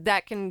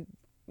 that can,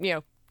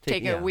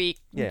 take a week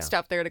Yeah. and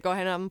stuff there to go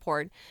ahead and have them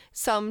poured.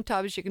 Some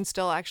tubs you can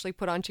still actually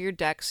put onto your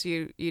decks.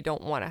 You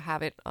don't want to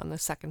have it on the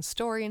second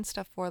story and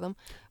stuff for them.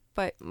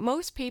 But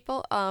most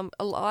people, a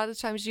lot of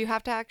times you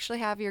have to actually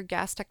have your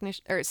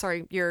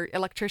your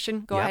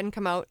electrician go Yep. ahead and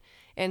come out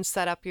and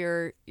set up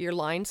your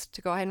lines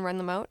to go ahead and run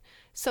them out.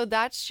 So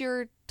that's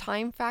your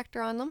time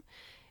factor on them.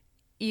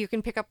 You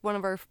can pick up one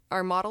of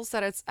our models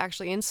that is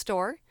actually in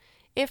store.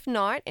 If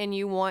not, and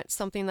you want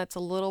something that's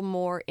a little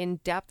more in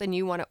depth and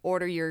you want to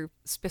order your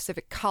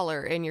specific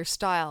color and your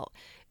style,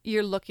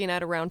 you're looking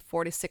at around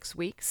 4 to 6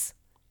 weeks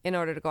in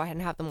order to go ahead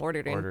and have them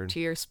ordered into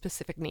your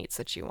specific needs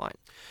that you want.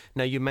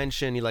 Now, you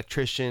mentioned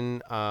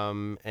electrician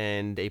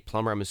and a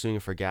plumber, I'm assuming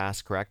for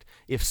gas, correct?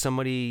 If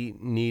somebody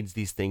needs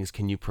these things,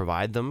 can you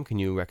provide them? Can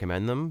you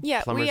recommend them?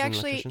 Yeah, Plumbers we and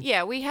actually,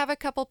 electricians? we have a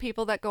couple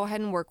people that go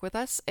ahead and work with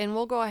us, and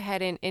we'll go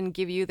ahead and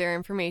give you their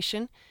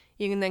information.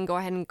 You can then go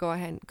ahead and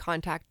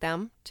contact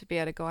them to be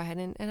able to go ahead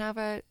and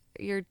have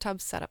your tub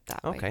set up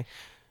that way. Okay.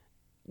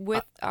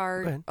 With go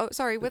our ahead.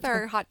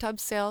 hot tub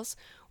sales,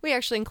 we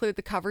actually include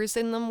the covers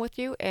in them with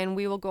you, and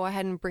we will go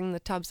ahead and bring the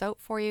tubs out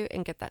for you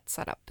and get that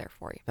set up there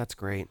for you. That's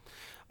great.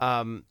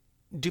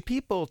 Do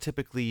people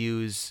typically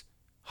use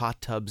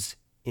hot tubs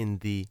in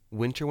the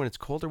winter when it's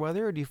colder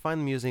weather, or do you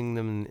find them using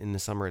them in the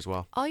summer as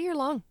well? All year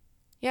long.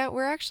 Yeah,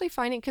 we're actually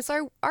finding, because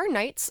our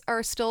nights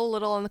are still a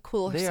little on the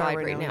cooler They are side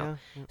right right now, now.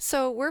 yeah.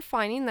 So we're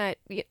finding that,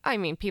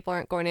 people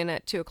aren't going in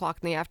at 2 o'clock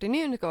in the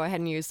afternoon to go ahead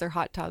and use their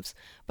hot tubs,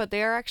 but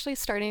they are actually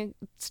starting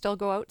to still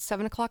go out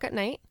 7 o'clock at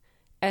night,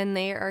 and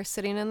they are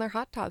sitting in their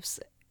hot tubs.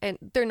 And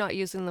they're not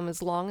using them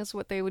as long as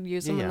what they would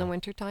use them in Yeah. the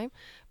wintertime.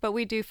 But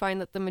we do find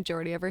that the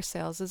majority of our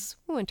sales is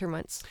winter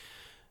months.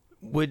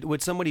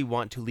 Would somebody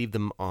want to leave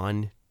them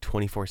on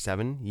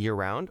 24/7 year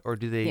round, or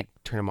do they Yeah.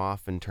 turn them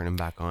off and turn them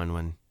back on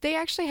when? They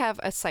actually have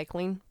a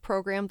cycling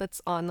program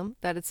that's on them,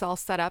 that it's all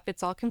set up.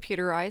 It's all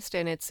computerized,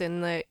 and it's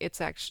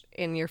actually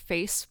in your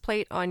face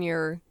plate on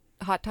your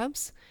hot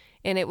tubs.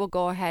 And it will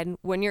go ahead,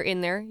 when you're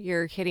in there,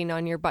 you're hitting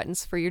on your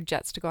buttons for your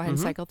jets to go ahead and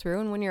cycle through.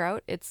 And when you're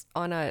out, it's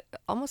on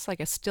almost like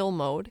a still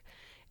mode.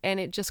 And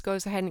it just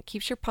goes ahead and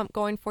keeps your pump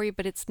going for you,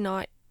 but it's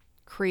not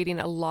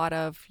creating a lot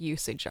of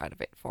usage out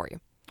of it for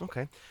you.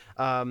 Okay.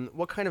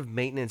 What kind of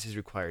maintenance is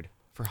required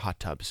for hot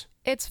tubs?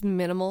 It's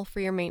minimal for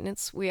your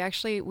maintenance. We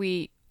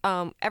every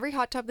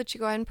hot tub that you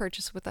go ahead and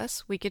purchase with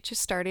us, we get you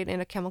started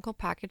in a chemical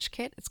package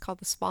kit. It's called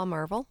the Spa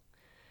Marvel.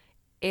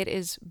 It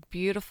is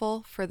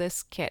beautiful for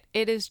this kit.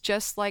 It is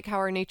just like how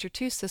our Nature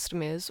 2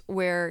 system is,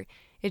 where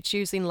it's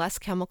using less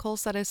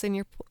chemicals that is in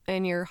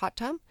your hot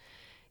tub.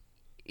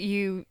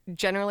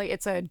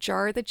 It's a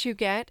jar that you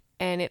get,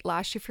 and it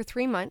lasts you for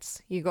 3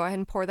 months. You go ahead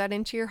and pour that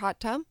into your hot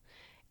tub,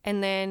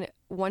 and then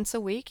once a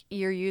week,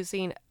 you're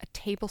using a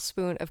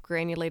tablespoon of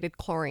granulated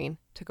chlorine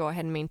to go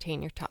ahead and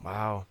maintain your tub.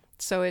 Wow.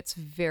 So it's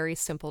very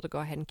simple to go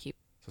ahead and keep.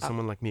 So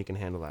someone like me can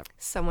handle that.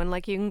 Someone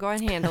like you can go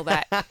and handle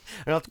that. I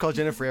don't have to call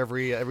Jennifer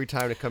every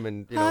time to come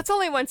in. It's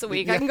only once a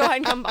week. I can go ahead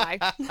and come by.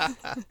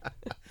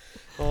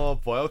 Oh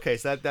boy. Okay,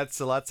 so that's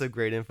lots of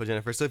great info,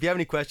 Jennifer. So if you have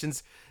any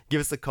questions,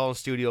 give us a call in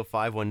studio,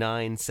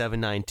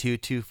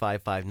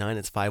 519-792-2559.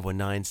 It's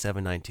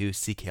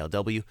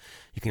 519-792-CKLW.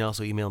 You can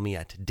also email me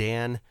at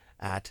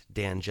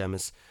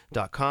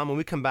dan@dangemus.com. When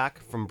we come back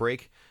from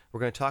break,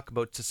 we're going to talk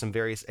about just some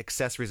various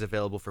accessories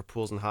available for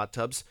pools and hot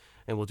tubs,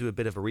 and we'll do a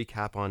bit of a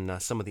recap on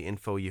some of the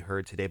info you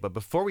heard today. But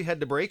before we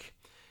head to break,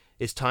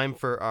 it's time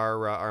for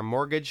our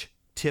mortgage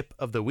tip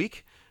of the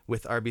week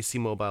with RBC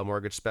Mobile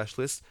Mortgage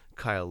Specialist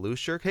Kyle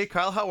Lucier. Hey,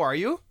 Kyle, how are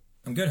you?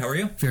 I'm good. How are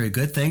you? Very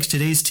good, thanks.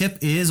 Today's tip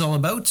is all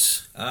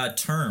about...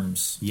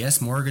 Terms. Yes,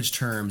 mortgage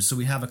terms. So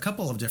we have a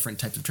couple of different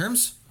types of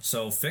terms.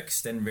 So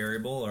fixed and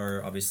variable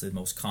are obviously the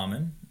most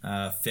common.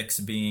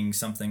 Fixed being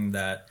something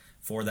that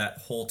for that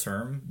whole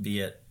term, be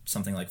it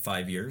something like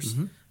 5 years,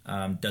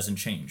 doesn't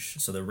change.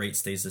 So the rate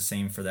stays the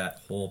same for that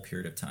whole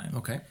period of time.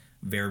 Okay.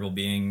 Variable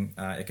being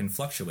it can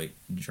fluctuate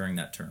during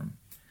that term.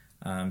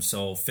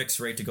 So fixed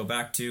rate, to go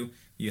back to,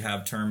 you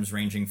have terms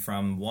ranging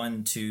from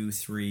 1, 2,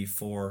 3,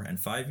 4, and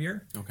 5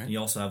 year. Okay. You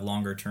also have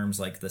longer terms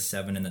like the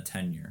 7 and the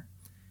 10 year.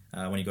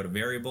 When you go to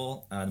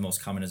variable, the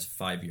most common is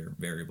 5 year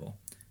variable.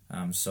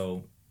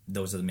 So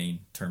those are the main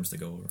terms to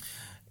go over.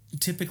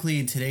 Typically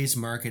in today's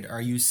market,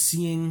 are you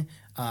seeing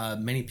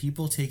many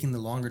people taking the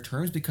longer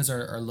terms because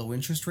our low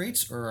interest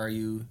rates, or are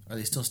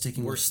they still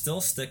sticking We're with... still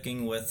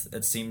sticking with,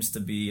 it seems to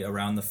be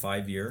around the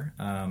 5 year.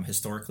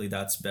 Historically,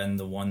 that's been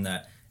the one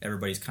that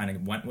everybody's kind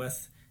of went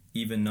with,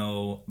 even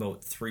though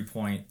about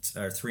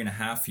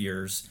 3.5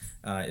 years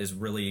is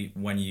really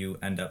when you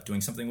end up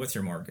doing something with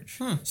your mortgage.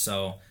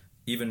 So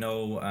even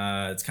though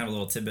it's kind of a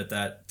little tidbit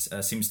that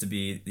seems to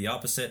be the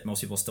opposite,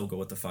 most people still go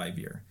with the 5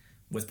 year.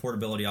 With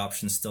portability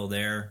options still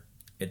there,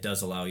 it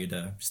does allow you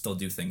to still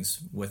do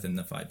things within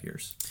the 5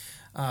 years.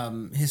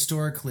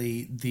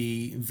 Historically,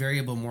 the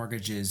variable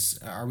mortgages,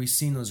 are we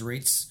seeing those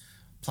rates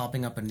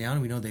plopping up and down?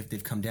 We know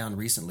they've come down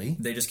recently.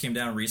 They just came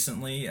down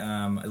recently.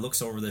 It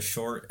looks over the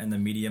short and the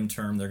medium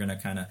term, they're going to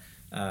kind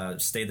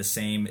of stay the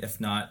same, if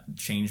not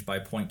change by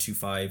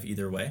 0.25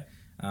 either way.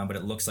 But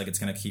it looks like it's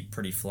going to keep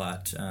pretty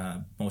flat,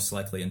 most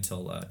likely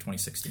until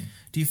 2016.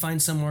 Do you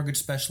find some mortgage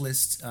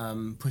specialists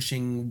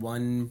pushing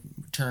one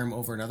term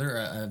over another,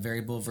 a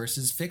variable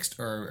versus fixed,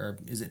 or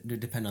does it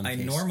depend on the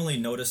case? I normally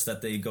notice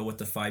that they go with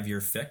the 5 year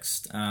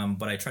fixed,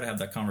 but I try to have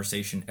that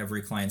conversation.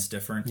 Every client's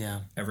different.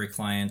 Yeah. Every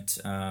client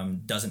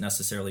doesn't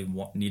necessarily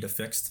need a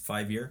fixed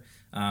 5 year.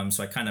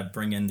 So I kind of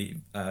bring in the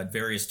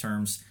various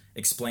terms,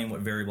 explain what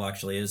variable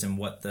actually is and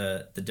what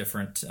the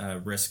different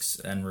risks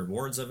and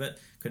rewards of it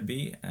could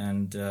be,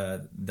 and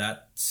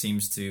that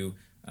seems to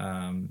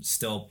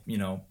still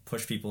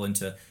push people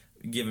into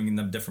giving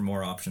them different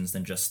more options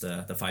than just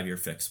the 5 year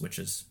fix, which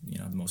is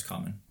the most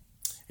common.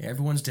 Yeah,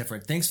 everyone's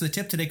different. Thanks for the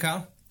tip today,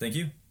 Kyle. Thank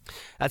you.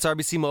 That's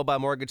RBC Mobile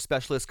Mortgage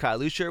Specialist Kyle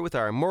Lucier with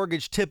our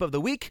mortgage tip of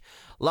the week.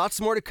 Lots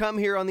more to come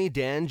here on the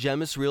Dan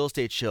Gemus Real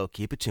Estate Show.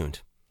 Keep it tuned.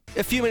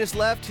 A few minutes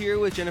left here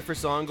with Jennifer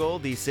Songol,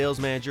 the sales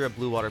manager at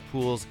Bluewater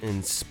Pools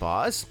and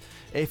Spas.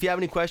 If you have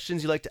any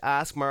questions you'd like to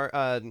ask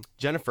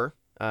Jennifer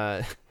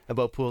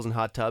about pools and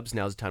hot tubs,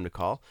 now's the time to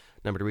call.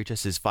 Number to reach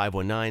us is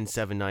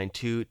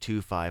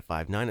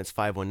 519-792-2559. That's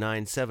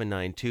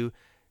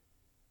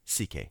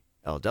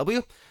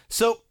 519-792-CKLW.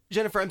 So,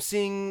 Jennifer, I'm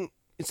seeing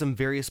some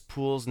various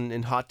pools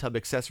and hot tub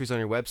accessories on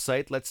your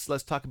website. Let's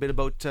talk a bit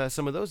about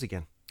some of those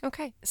again.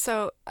 Okay,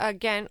 so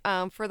again,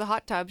 for the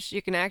hot tubs,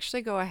 you can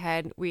actually go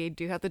ahead. We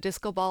do have the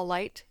disco ball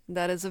light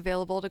that is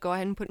available to go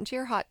ahead and put into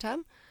your hot tub.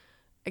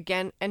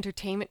 Again,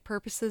 entertainment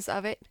purposes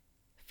of it,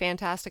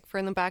 fantastic for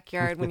in the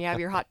backyard when you have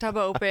your hot tub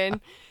open.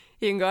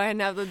 You can go ahead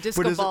and have the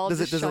disco ball does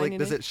it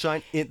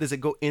shine in? Does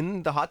it go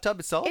in the hot tub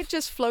itself? It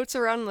just floats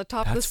around on the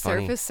top of the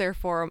surface there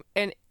for them,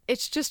 and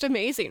it's just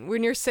amazing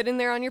when you're sitting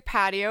there on your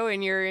patio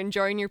and you're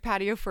enjoying your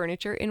patio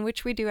furniture, in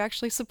which we do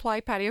actually supply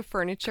patio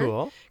furniture.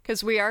 Cool.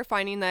 Because we are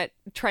finding that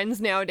trends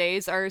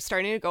nowadays are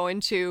starting to go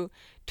into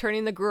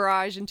turning the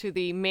garage into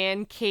the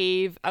man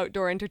cave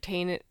outdoor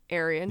entertainment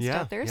area and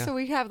stuff there. Yeah. So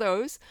we have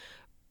those.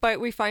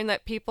 But we find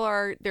that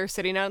they're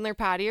sitting out on their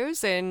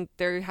patios and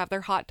they have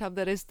their hot tub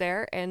that is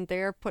there, and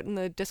they're putting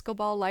the disco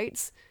ball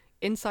lights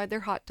inside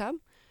their hot tub.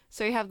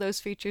 So you have those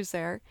features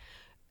there.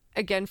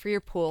 Again, for your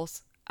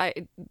pools.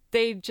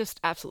 They just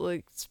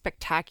absolutely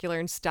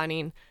spectacular and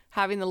stunning.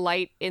 Having the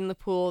light in the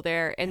pool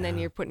there, and then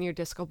you're putting your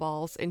disco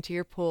balls into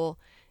your pool.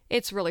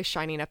 It's really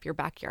shining up your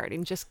backyard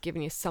and just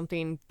giving you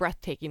something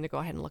breathtaking to go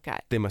ahead and look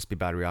at. They must be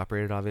battery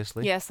operated,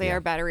 obviously. Yes, they are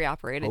battery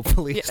operated.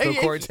 Hopefully, no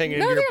cords hanging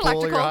into your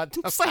pool or your hot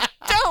tub. It's like,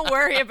 don't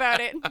worry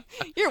about it.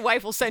 Your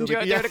wife will send you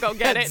out there to go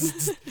get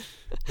it.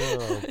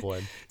 Oh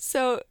boy.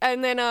 So,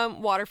 and then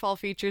waterfall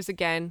features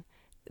again.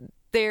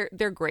 They're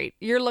great.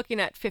 You're looking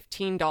at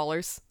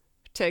 $15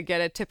 to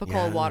get a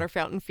typical water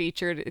fountain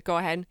feature to go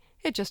ahead.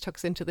 It just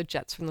hooks into the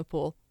jets from the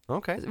pool.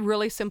 Okay. It's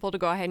really simple to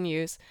go ahead and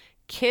use.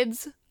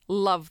 Kids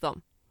love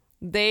them.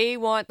 They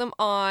want them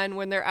on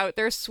when they're out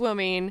there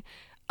swimming.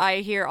 I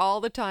hear all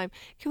the time,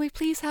 can we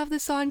please have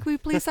this on? Can we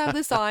please have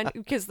this on?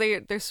 Because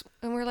and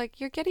we're like,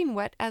 you're getting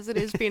wet as it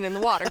is being in the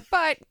water.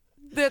 But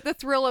the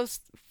thrill of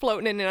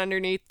floating in and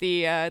underneath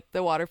the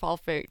waterfall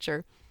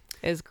feature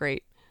is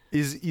great.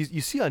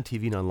 You see on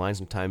TV and online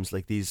sometimes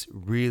like these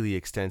really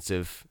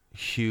extensive,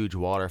 huge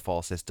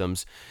waterfall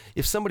systems.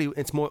 If somebody,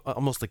 it's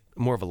almost like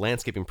more of a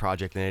landscaping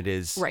project than it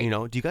is, right.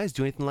 Do you guys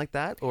do anything like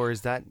that, or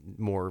is that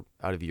more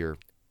out of your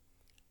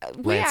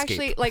we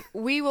landscape? Actually,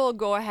 we will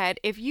go ahead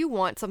if you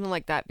want something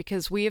like that,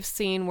 because we have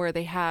seen where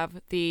they have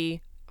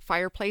the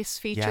fireplace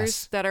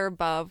features that are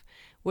above.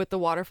 with the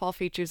waterfall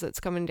features that's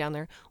coming down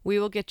there, we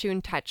will get you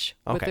in touch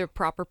with the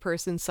proper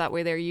person, so that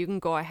way there you can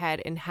go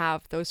ahead and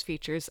have those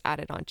features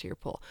added onto your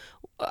pool.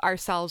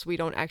 Ourselves, we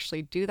don't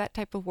actually do that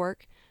type of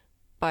work,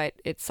 but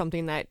it's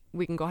something that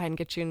we can go ahead and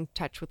get you in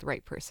touch with the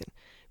right person,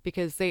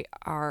 because they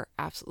are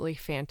absolutely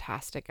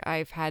fantastic.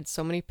 I've had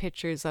so many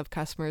pictures of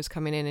customers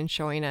coming in and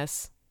showing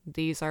us,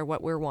 these are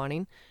what we're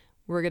wanting.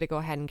 We're going to go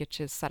ahead and get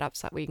you set up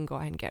so that we can go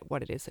ahead and get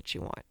what it is that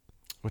you want.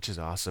 Which is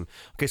awesome.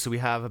 Okay, so we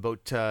have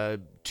about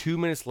 2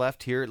 minutes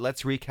left here.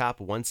 Let's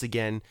recap once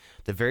again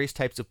the various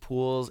types of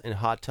pools and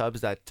hot tubs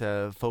that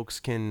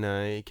folks can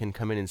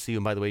come in and see.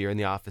 And by the way, you're in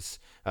the office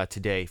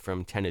today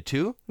from 10 to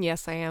 2.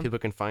 Yes, I am. People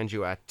can find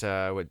you at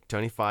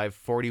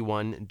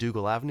 2541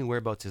 Dougal Avenue.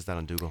 Whereabouts is that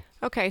on Dougal?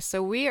 Okay,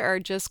 so we are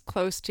just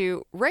close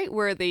to right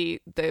where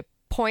the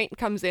point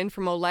comes in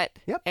from Olette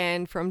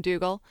and from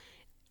Dougal.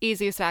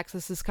 Easiest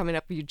access is coming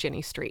up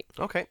Eugenie Street.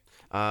 Okay.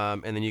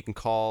 And then you can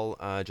call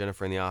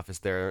Jennifer in the office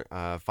there,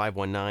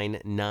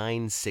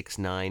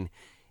 519-969-8561.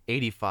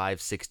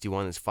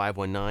 That's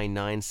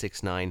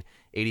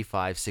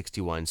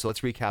 519-969-8561. So let's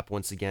recap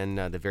once again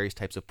the various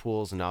types of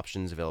pools and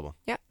options available.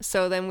 Yeah.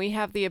 So then we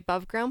have the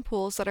above ground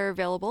pools that are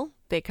available.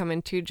 They come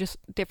in two just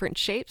different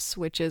shapes,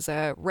 which is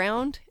a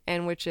round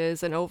and which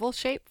is an oval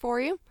shape for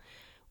you.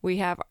 We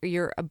have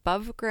your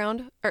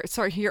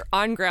your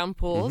on-ground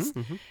pools,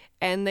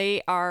 and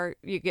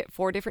you get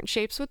 4 different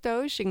shapes with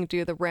those. You can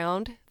do the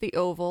round, the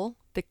oval,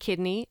 the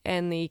kidney,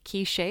 and the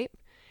key shape.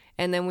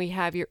 And then we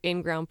have your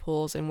in-ground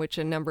pools, in which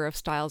a number of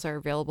styles are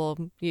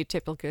available. You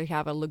typically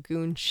have a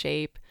lagoon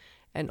shape,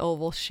 an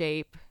oval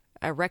shape,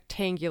 a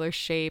rectangular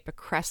shape, a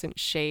crescent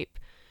shape,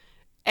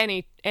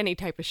 any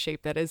type of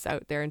shape that is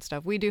out there and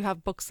stuff. We do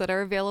have books that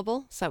are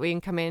available, so that we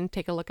can come in,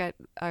 take a look at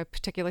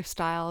particular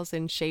styles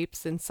and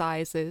shapes and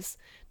sizes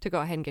to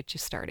go ahead and get you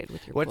started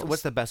with your pools.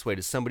 What's the best way?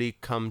 Does somebody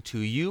come to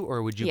you,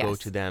 or would you go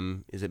to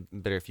them? Is it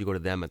better if you go to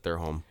them at their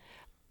home?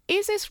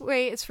 Easiest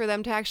way is for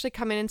them to actually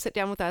come in and sit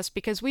down with us,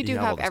 because we do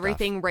have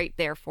everything right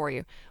there for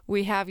you.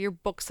 We have your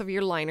books of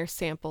your liner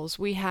samples.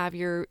 We have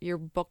your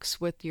books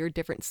with your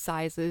different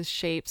sizes,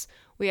 shapes.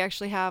 We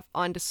actually have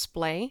on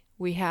display,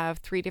 we have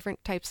 3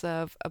 different types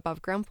of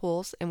above ground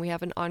pools, and we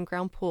have an on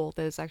ground pool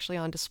that is actually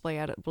on display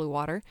out at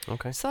Bluewater.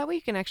 Okay. So that way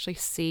you can actually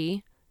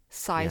see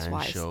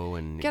size-wise, show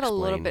and get explain.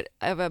 a little bit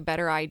of a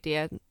better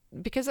idea,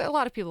 because a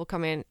lot of people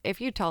come in,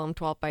 if you tell them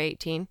 12 by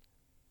 18,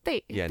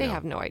 they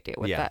have no idea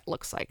what that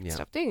looks like and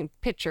stuff. They can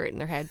picture it in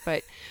their head,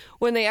 but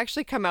when they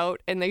actually come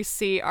out and they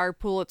see our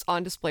pool, it's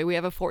on display. We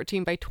have a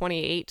 14 by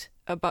 28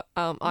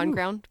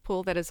 on-ground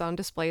pool that is on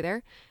display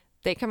there.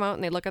 They come out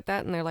and they look at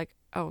that and they're like,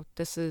 oh,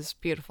 this is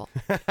beautiful.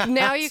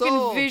 Now you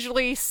can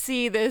visually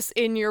see this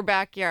in your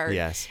backyard.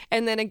 Yes.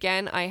 And then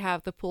again, I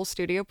have the pool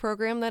studio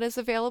program that is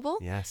available.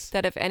 Yes.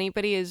 That if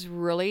anybody is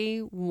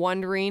really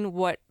wondering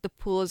what the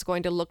pool is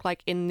going to look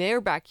like in their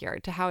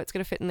backyard, to how it's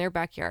going to fit in their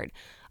backyard,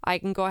 I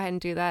can go ahead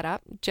and do that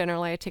up.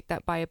 Generally, I take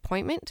that by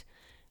appointment.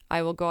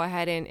 I will go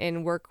ahead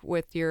and work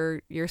with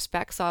your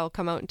specs. I'll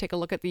come out and take a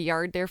look at the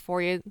yard there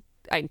for you.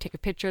 I can take a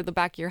picture of the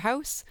back of your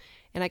house,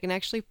 and I can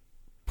actually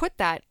put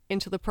that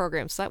into the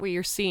program, so that way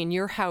you're seeing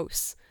your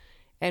house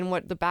and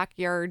what the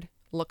backyard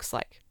looks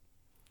like.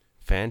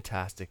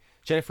 Fantastic.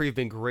 Jennifer, you've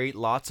been great.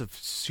 Lots of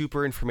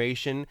super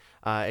information.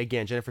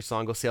 Again, Jennifer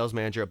Songo, sales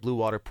manager at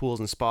Bluewater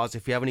Pools and Spas.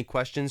 If you have any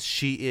questions,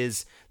 she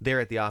is there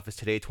at the office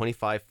today,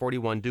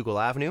 2541 Dougal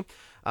Avenue.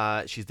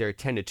 She's there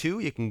 10 to 2.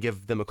 You can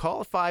give them a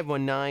call,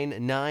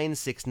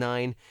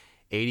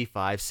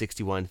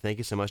 519-969-8561. Thank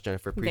you so much,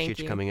 Jennifer. Appreciate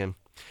you coming in.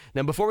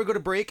 Now, before we go to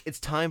break, it's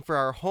time for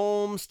our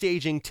home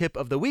staging tip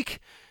of the week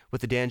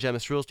with the Dan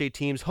Gemus Real Estate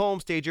Team's home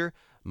stager,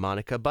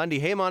 Monica Bunde.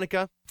 Hey,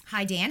 Monica.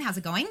 Hi, Dan. How's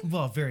it going?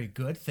 Well, very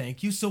good.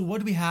 Thank you. So what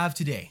do we have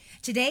today?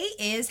 Today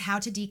is how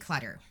to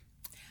declutter.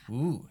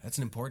 Ooh, that's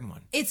an important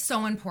one. It's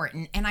so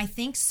important. And I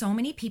think so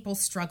many people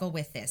struggle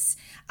with this.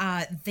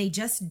 They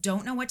just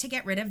don't know what to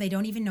get rid of. They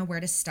don't even know where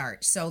to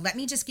start. So let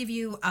me just give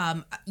you,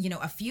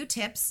 a few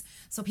tips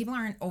so people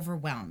aren't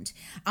overwhelmed.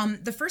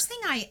 The first thing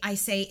I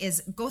say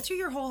is go through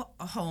your whole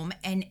home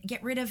and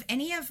get rid of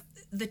any of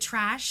the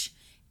trash,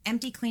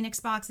 empty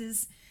Kleenex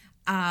boxes,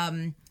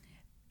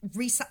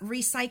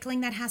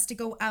 recycling that has to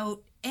go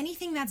out,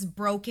 anything that's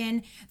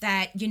broken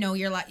that,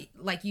 you're like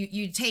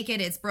you take it,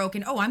 it's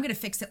broken. Oh, I'm going to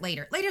fix it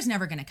later. Later's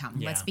never going to come.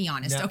 Yeah. Let's be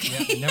honest. Yep,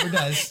 okay. Yep, it never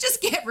does.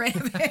 Just get rid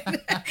of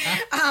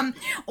it.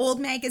 Old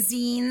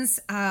magazines.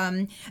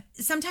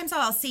 Sometimes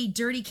I'll see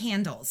dirty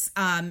candles.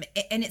 And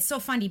it's so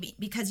funny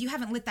because you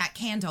haven't lit that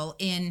candle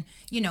in,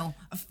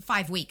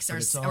 5 weeks or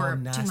 2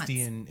 months.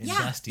 Nasty and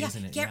dusty,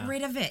 isn't it? Get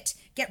rid of it.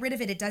 Get rid of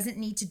it. It doesn't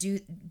need to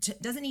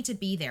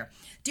be there.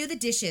 Do the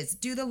dishes,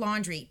 do the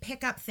laundry,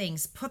 pick up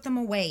things, put them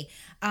away.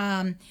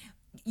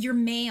 Your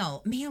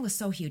mail is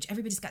so huge.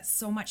 Everybody's got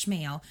so much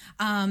mail.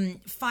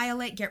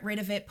 File it, get rid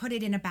of it, put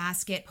it in a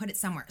basket, put it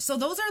somewhere. So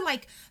those are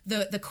like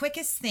the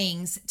quickest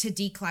things to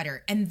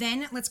declutter. And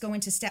then let's go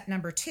into step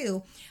number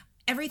 2.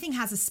 everything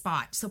has a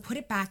spot. So put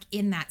it back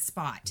in that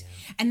spot.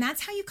 And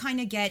that's how you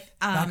kind of get...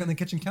 back on the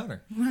kitchen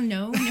counter. Well,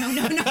 no.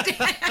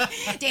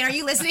 Dan, are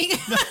you listening?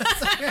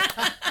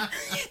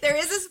 There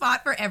is a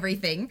spot for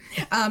everything.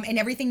 And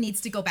everything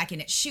needs to go back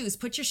in its shoes.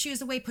 Put your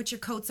shoes away, put your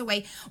coats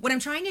away. What I'm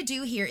trying to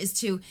do here is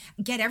to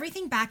get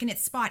everything back in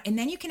its spot, and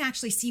then you can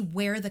actually see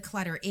where the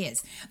clutter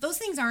is. Those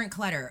things aren't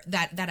clutter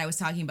that I was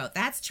talking about.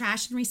 That's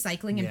trash and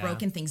recycling and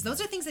broken things.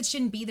 Those are things that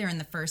shouldn't be there in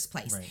the first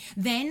place. Right.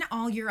 Then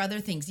all your other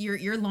things,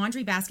 your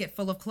laundry basket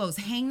full of clothes,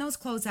 hang those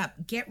clothes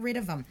up, get rid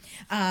of them.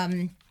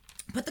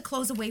 Put the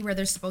clothes away where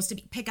they're supposed to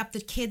be. Pick up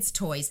the kids'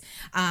 toys,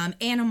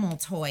 animal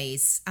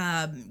toys.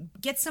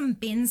 Get some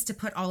bins to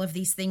put all of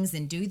these things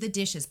in. Do the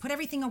dishes. Put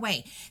everything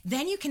away.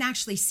 Then you can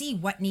actually see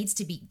what needs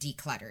to be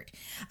decluttered.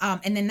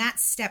 And then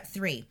that's step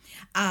 3.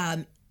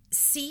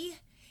 See,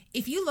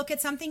 if you look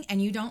at something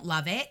and you don't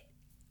love it,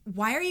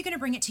 why are you going to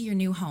bring it to your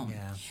new home?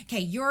 Yeah.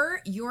 Okay,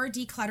 you're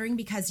decluttering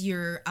because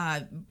you're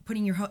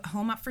putting your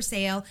home up for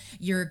sale.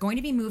 You're going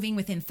to be moving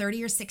within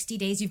 30 or 60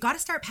 days. You've got to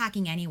start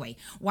packing anyway.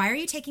 Why are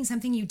you taking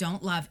something you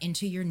don't love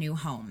into your new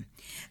home?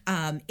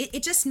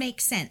 It just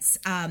makes sense.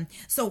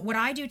 So what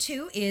I do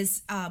too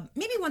is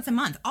maybe once a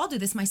month, I'll do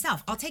this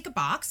myself. I'll take a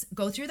box,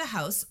 go through the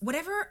house,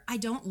 whatever I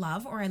don't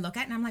love or I look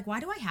at and I'm like, why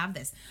do I have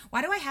this?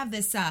 Why do I have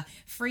this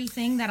free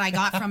thing that I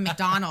got from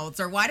McDonald's?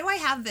 Or why do I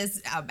have this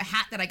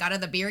hat that I got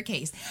at the beer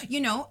case?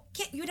 You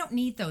don't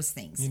need those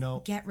things.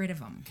 Get rid of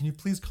them. Can you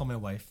please call my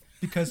wife?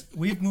 Because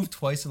we've moved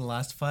twice in the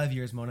last 5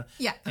 years, Mona.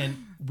 Yeah.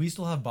 And we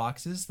still have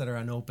boxes that are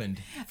unopened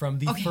from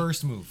the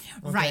first move.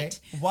 Okay? Right.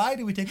 Why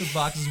do we take those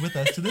boxes with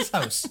us to this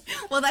house?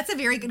 Well, that's a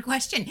very good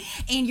question.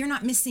 And you're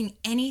not missing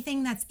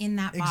anything that's in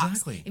that box.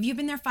 Exactly. If you've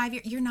been there 5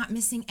 years, you're not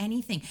missing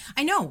anything.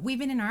 I know. We've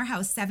been in our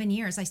house 7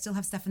 years. I still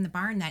have stuff in the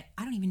barn that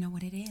I don't even know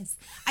what it is.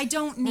 I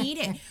don't need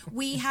it.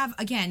 We have,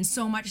 again,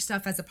 so much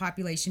stuff as a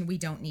population, we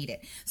don't need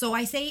it. So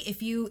I say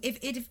if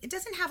it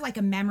doesn't have like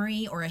a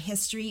memory or a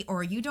history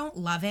or you don't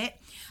love it,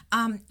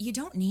 you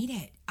don't need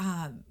it.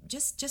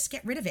 Just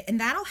get rid of it. And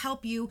that'll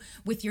help you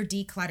with your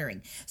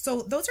decluttering.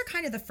 So those are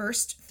kind of the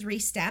first 3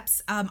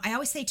 steps. I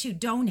always say too,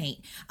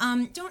 donate.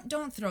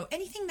 Don't throw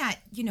anything that,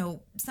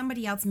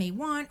 somebody else may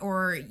want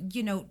or,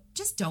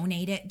 just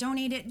donate it.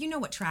 Donate it. You know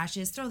what trash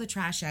is. Throw the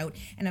trash out.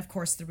 And of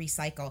course the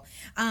recycle.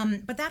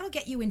 But that'll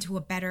get you into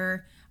a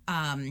better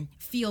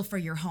feel for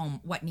your home,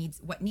 what needs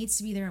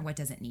to be there and what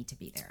doesn't need to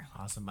be there.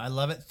 Awesome. I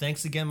love it.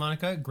 Thanks again,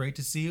 Monica. Great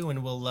to see you,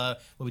 and we'll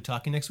be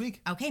talking next week.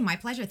 Okay, my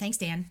pleasure. Thanks,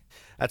 Dan.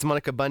 That's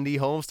Monica Bunde,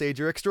 home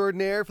stager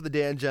extraordinaire for the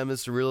Dan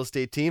Gemus real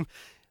estate team.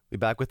 We'll be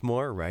back with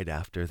more right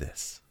after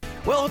this.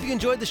 Well, hope you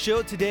enjoyed the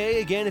show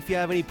today. Again, if you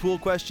have any pool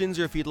questions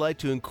or if you'd like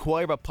to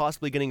inquire about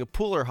possibly getting a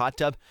pool or hot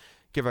tub,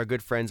 give our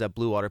good friends at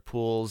Bluewater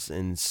Pools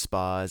and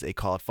Spas a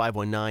call at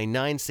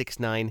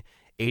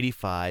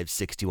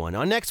 519-969-8561.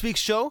 On next week's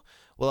show,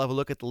 we'll have a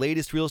look at the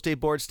latest real estate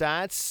board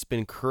stats. It's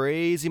been a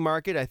crazy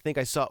market. I think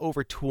I saw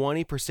over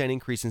 20%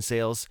 increase in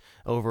sales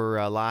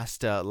over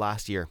last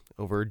year,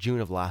 over June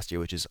of last year,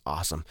 which is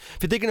awesome.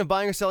 If you're thinking of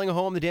buying or selling a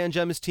home, the Dan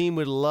Gemus team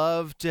would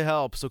love to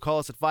help. So call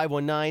us at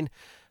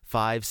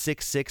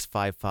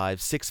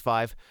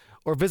 519-566-5565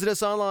 or visit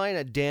us online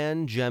at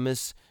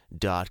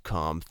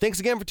dangemus.com. Thanks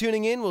again for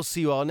tuning in. We'll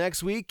see you all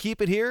next week.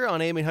 Keep it here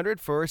on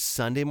AM800 for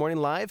Sunday Morning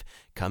Live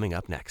coming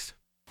up next.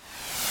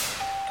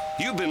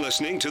 You've been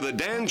listening to the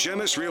Dan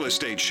Gemus Real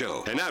Estate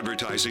Show, an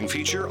advertising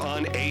feature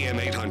on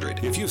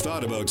AM800. If you've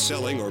thought about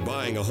selling or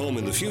buying a home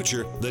in the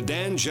future, the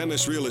Dan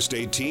Gemus Real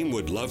Estate team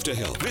would love to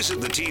help. Visit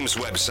the team's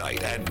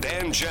website at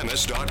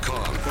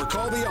dangemus.com or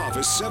call the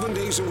office 7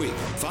 days a week,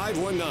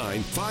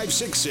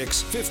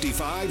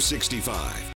 519-566-5565.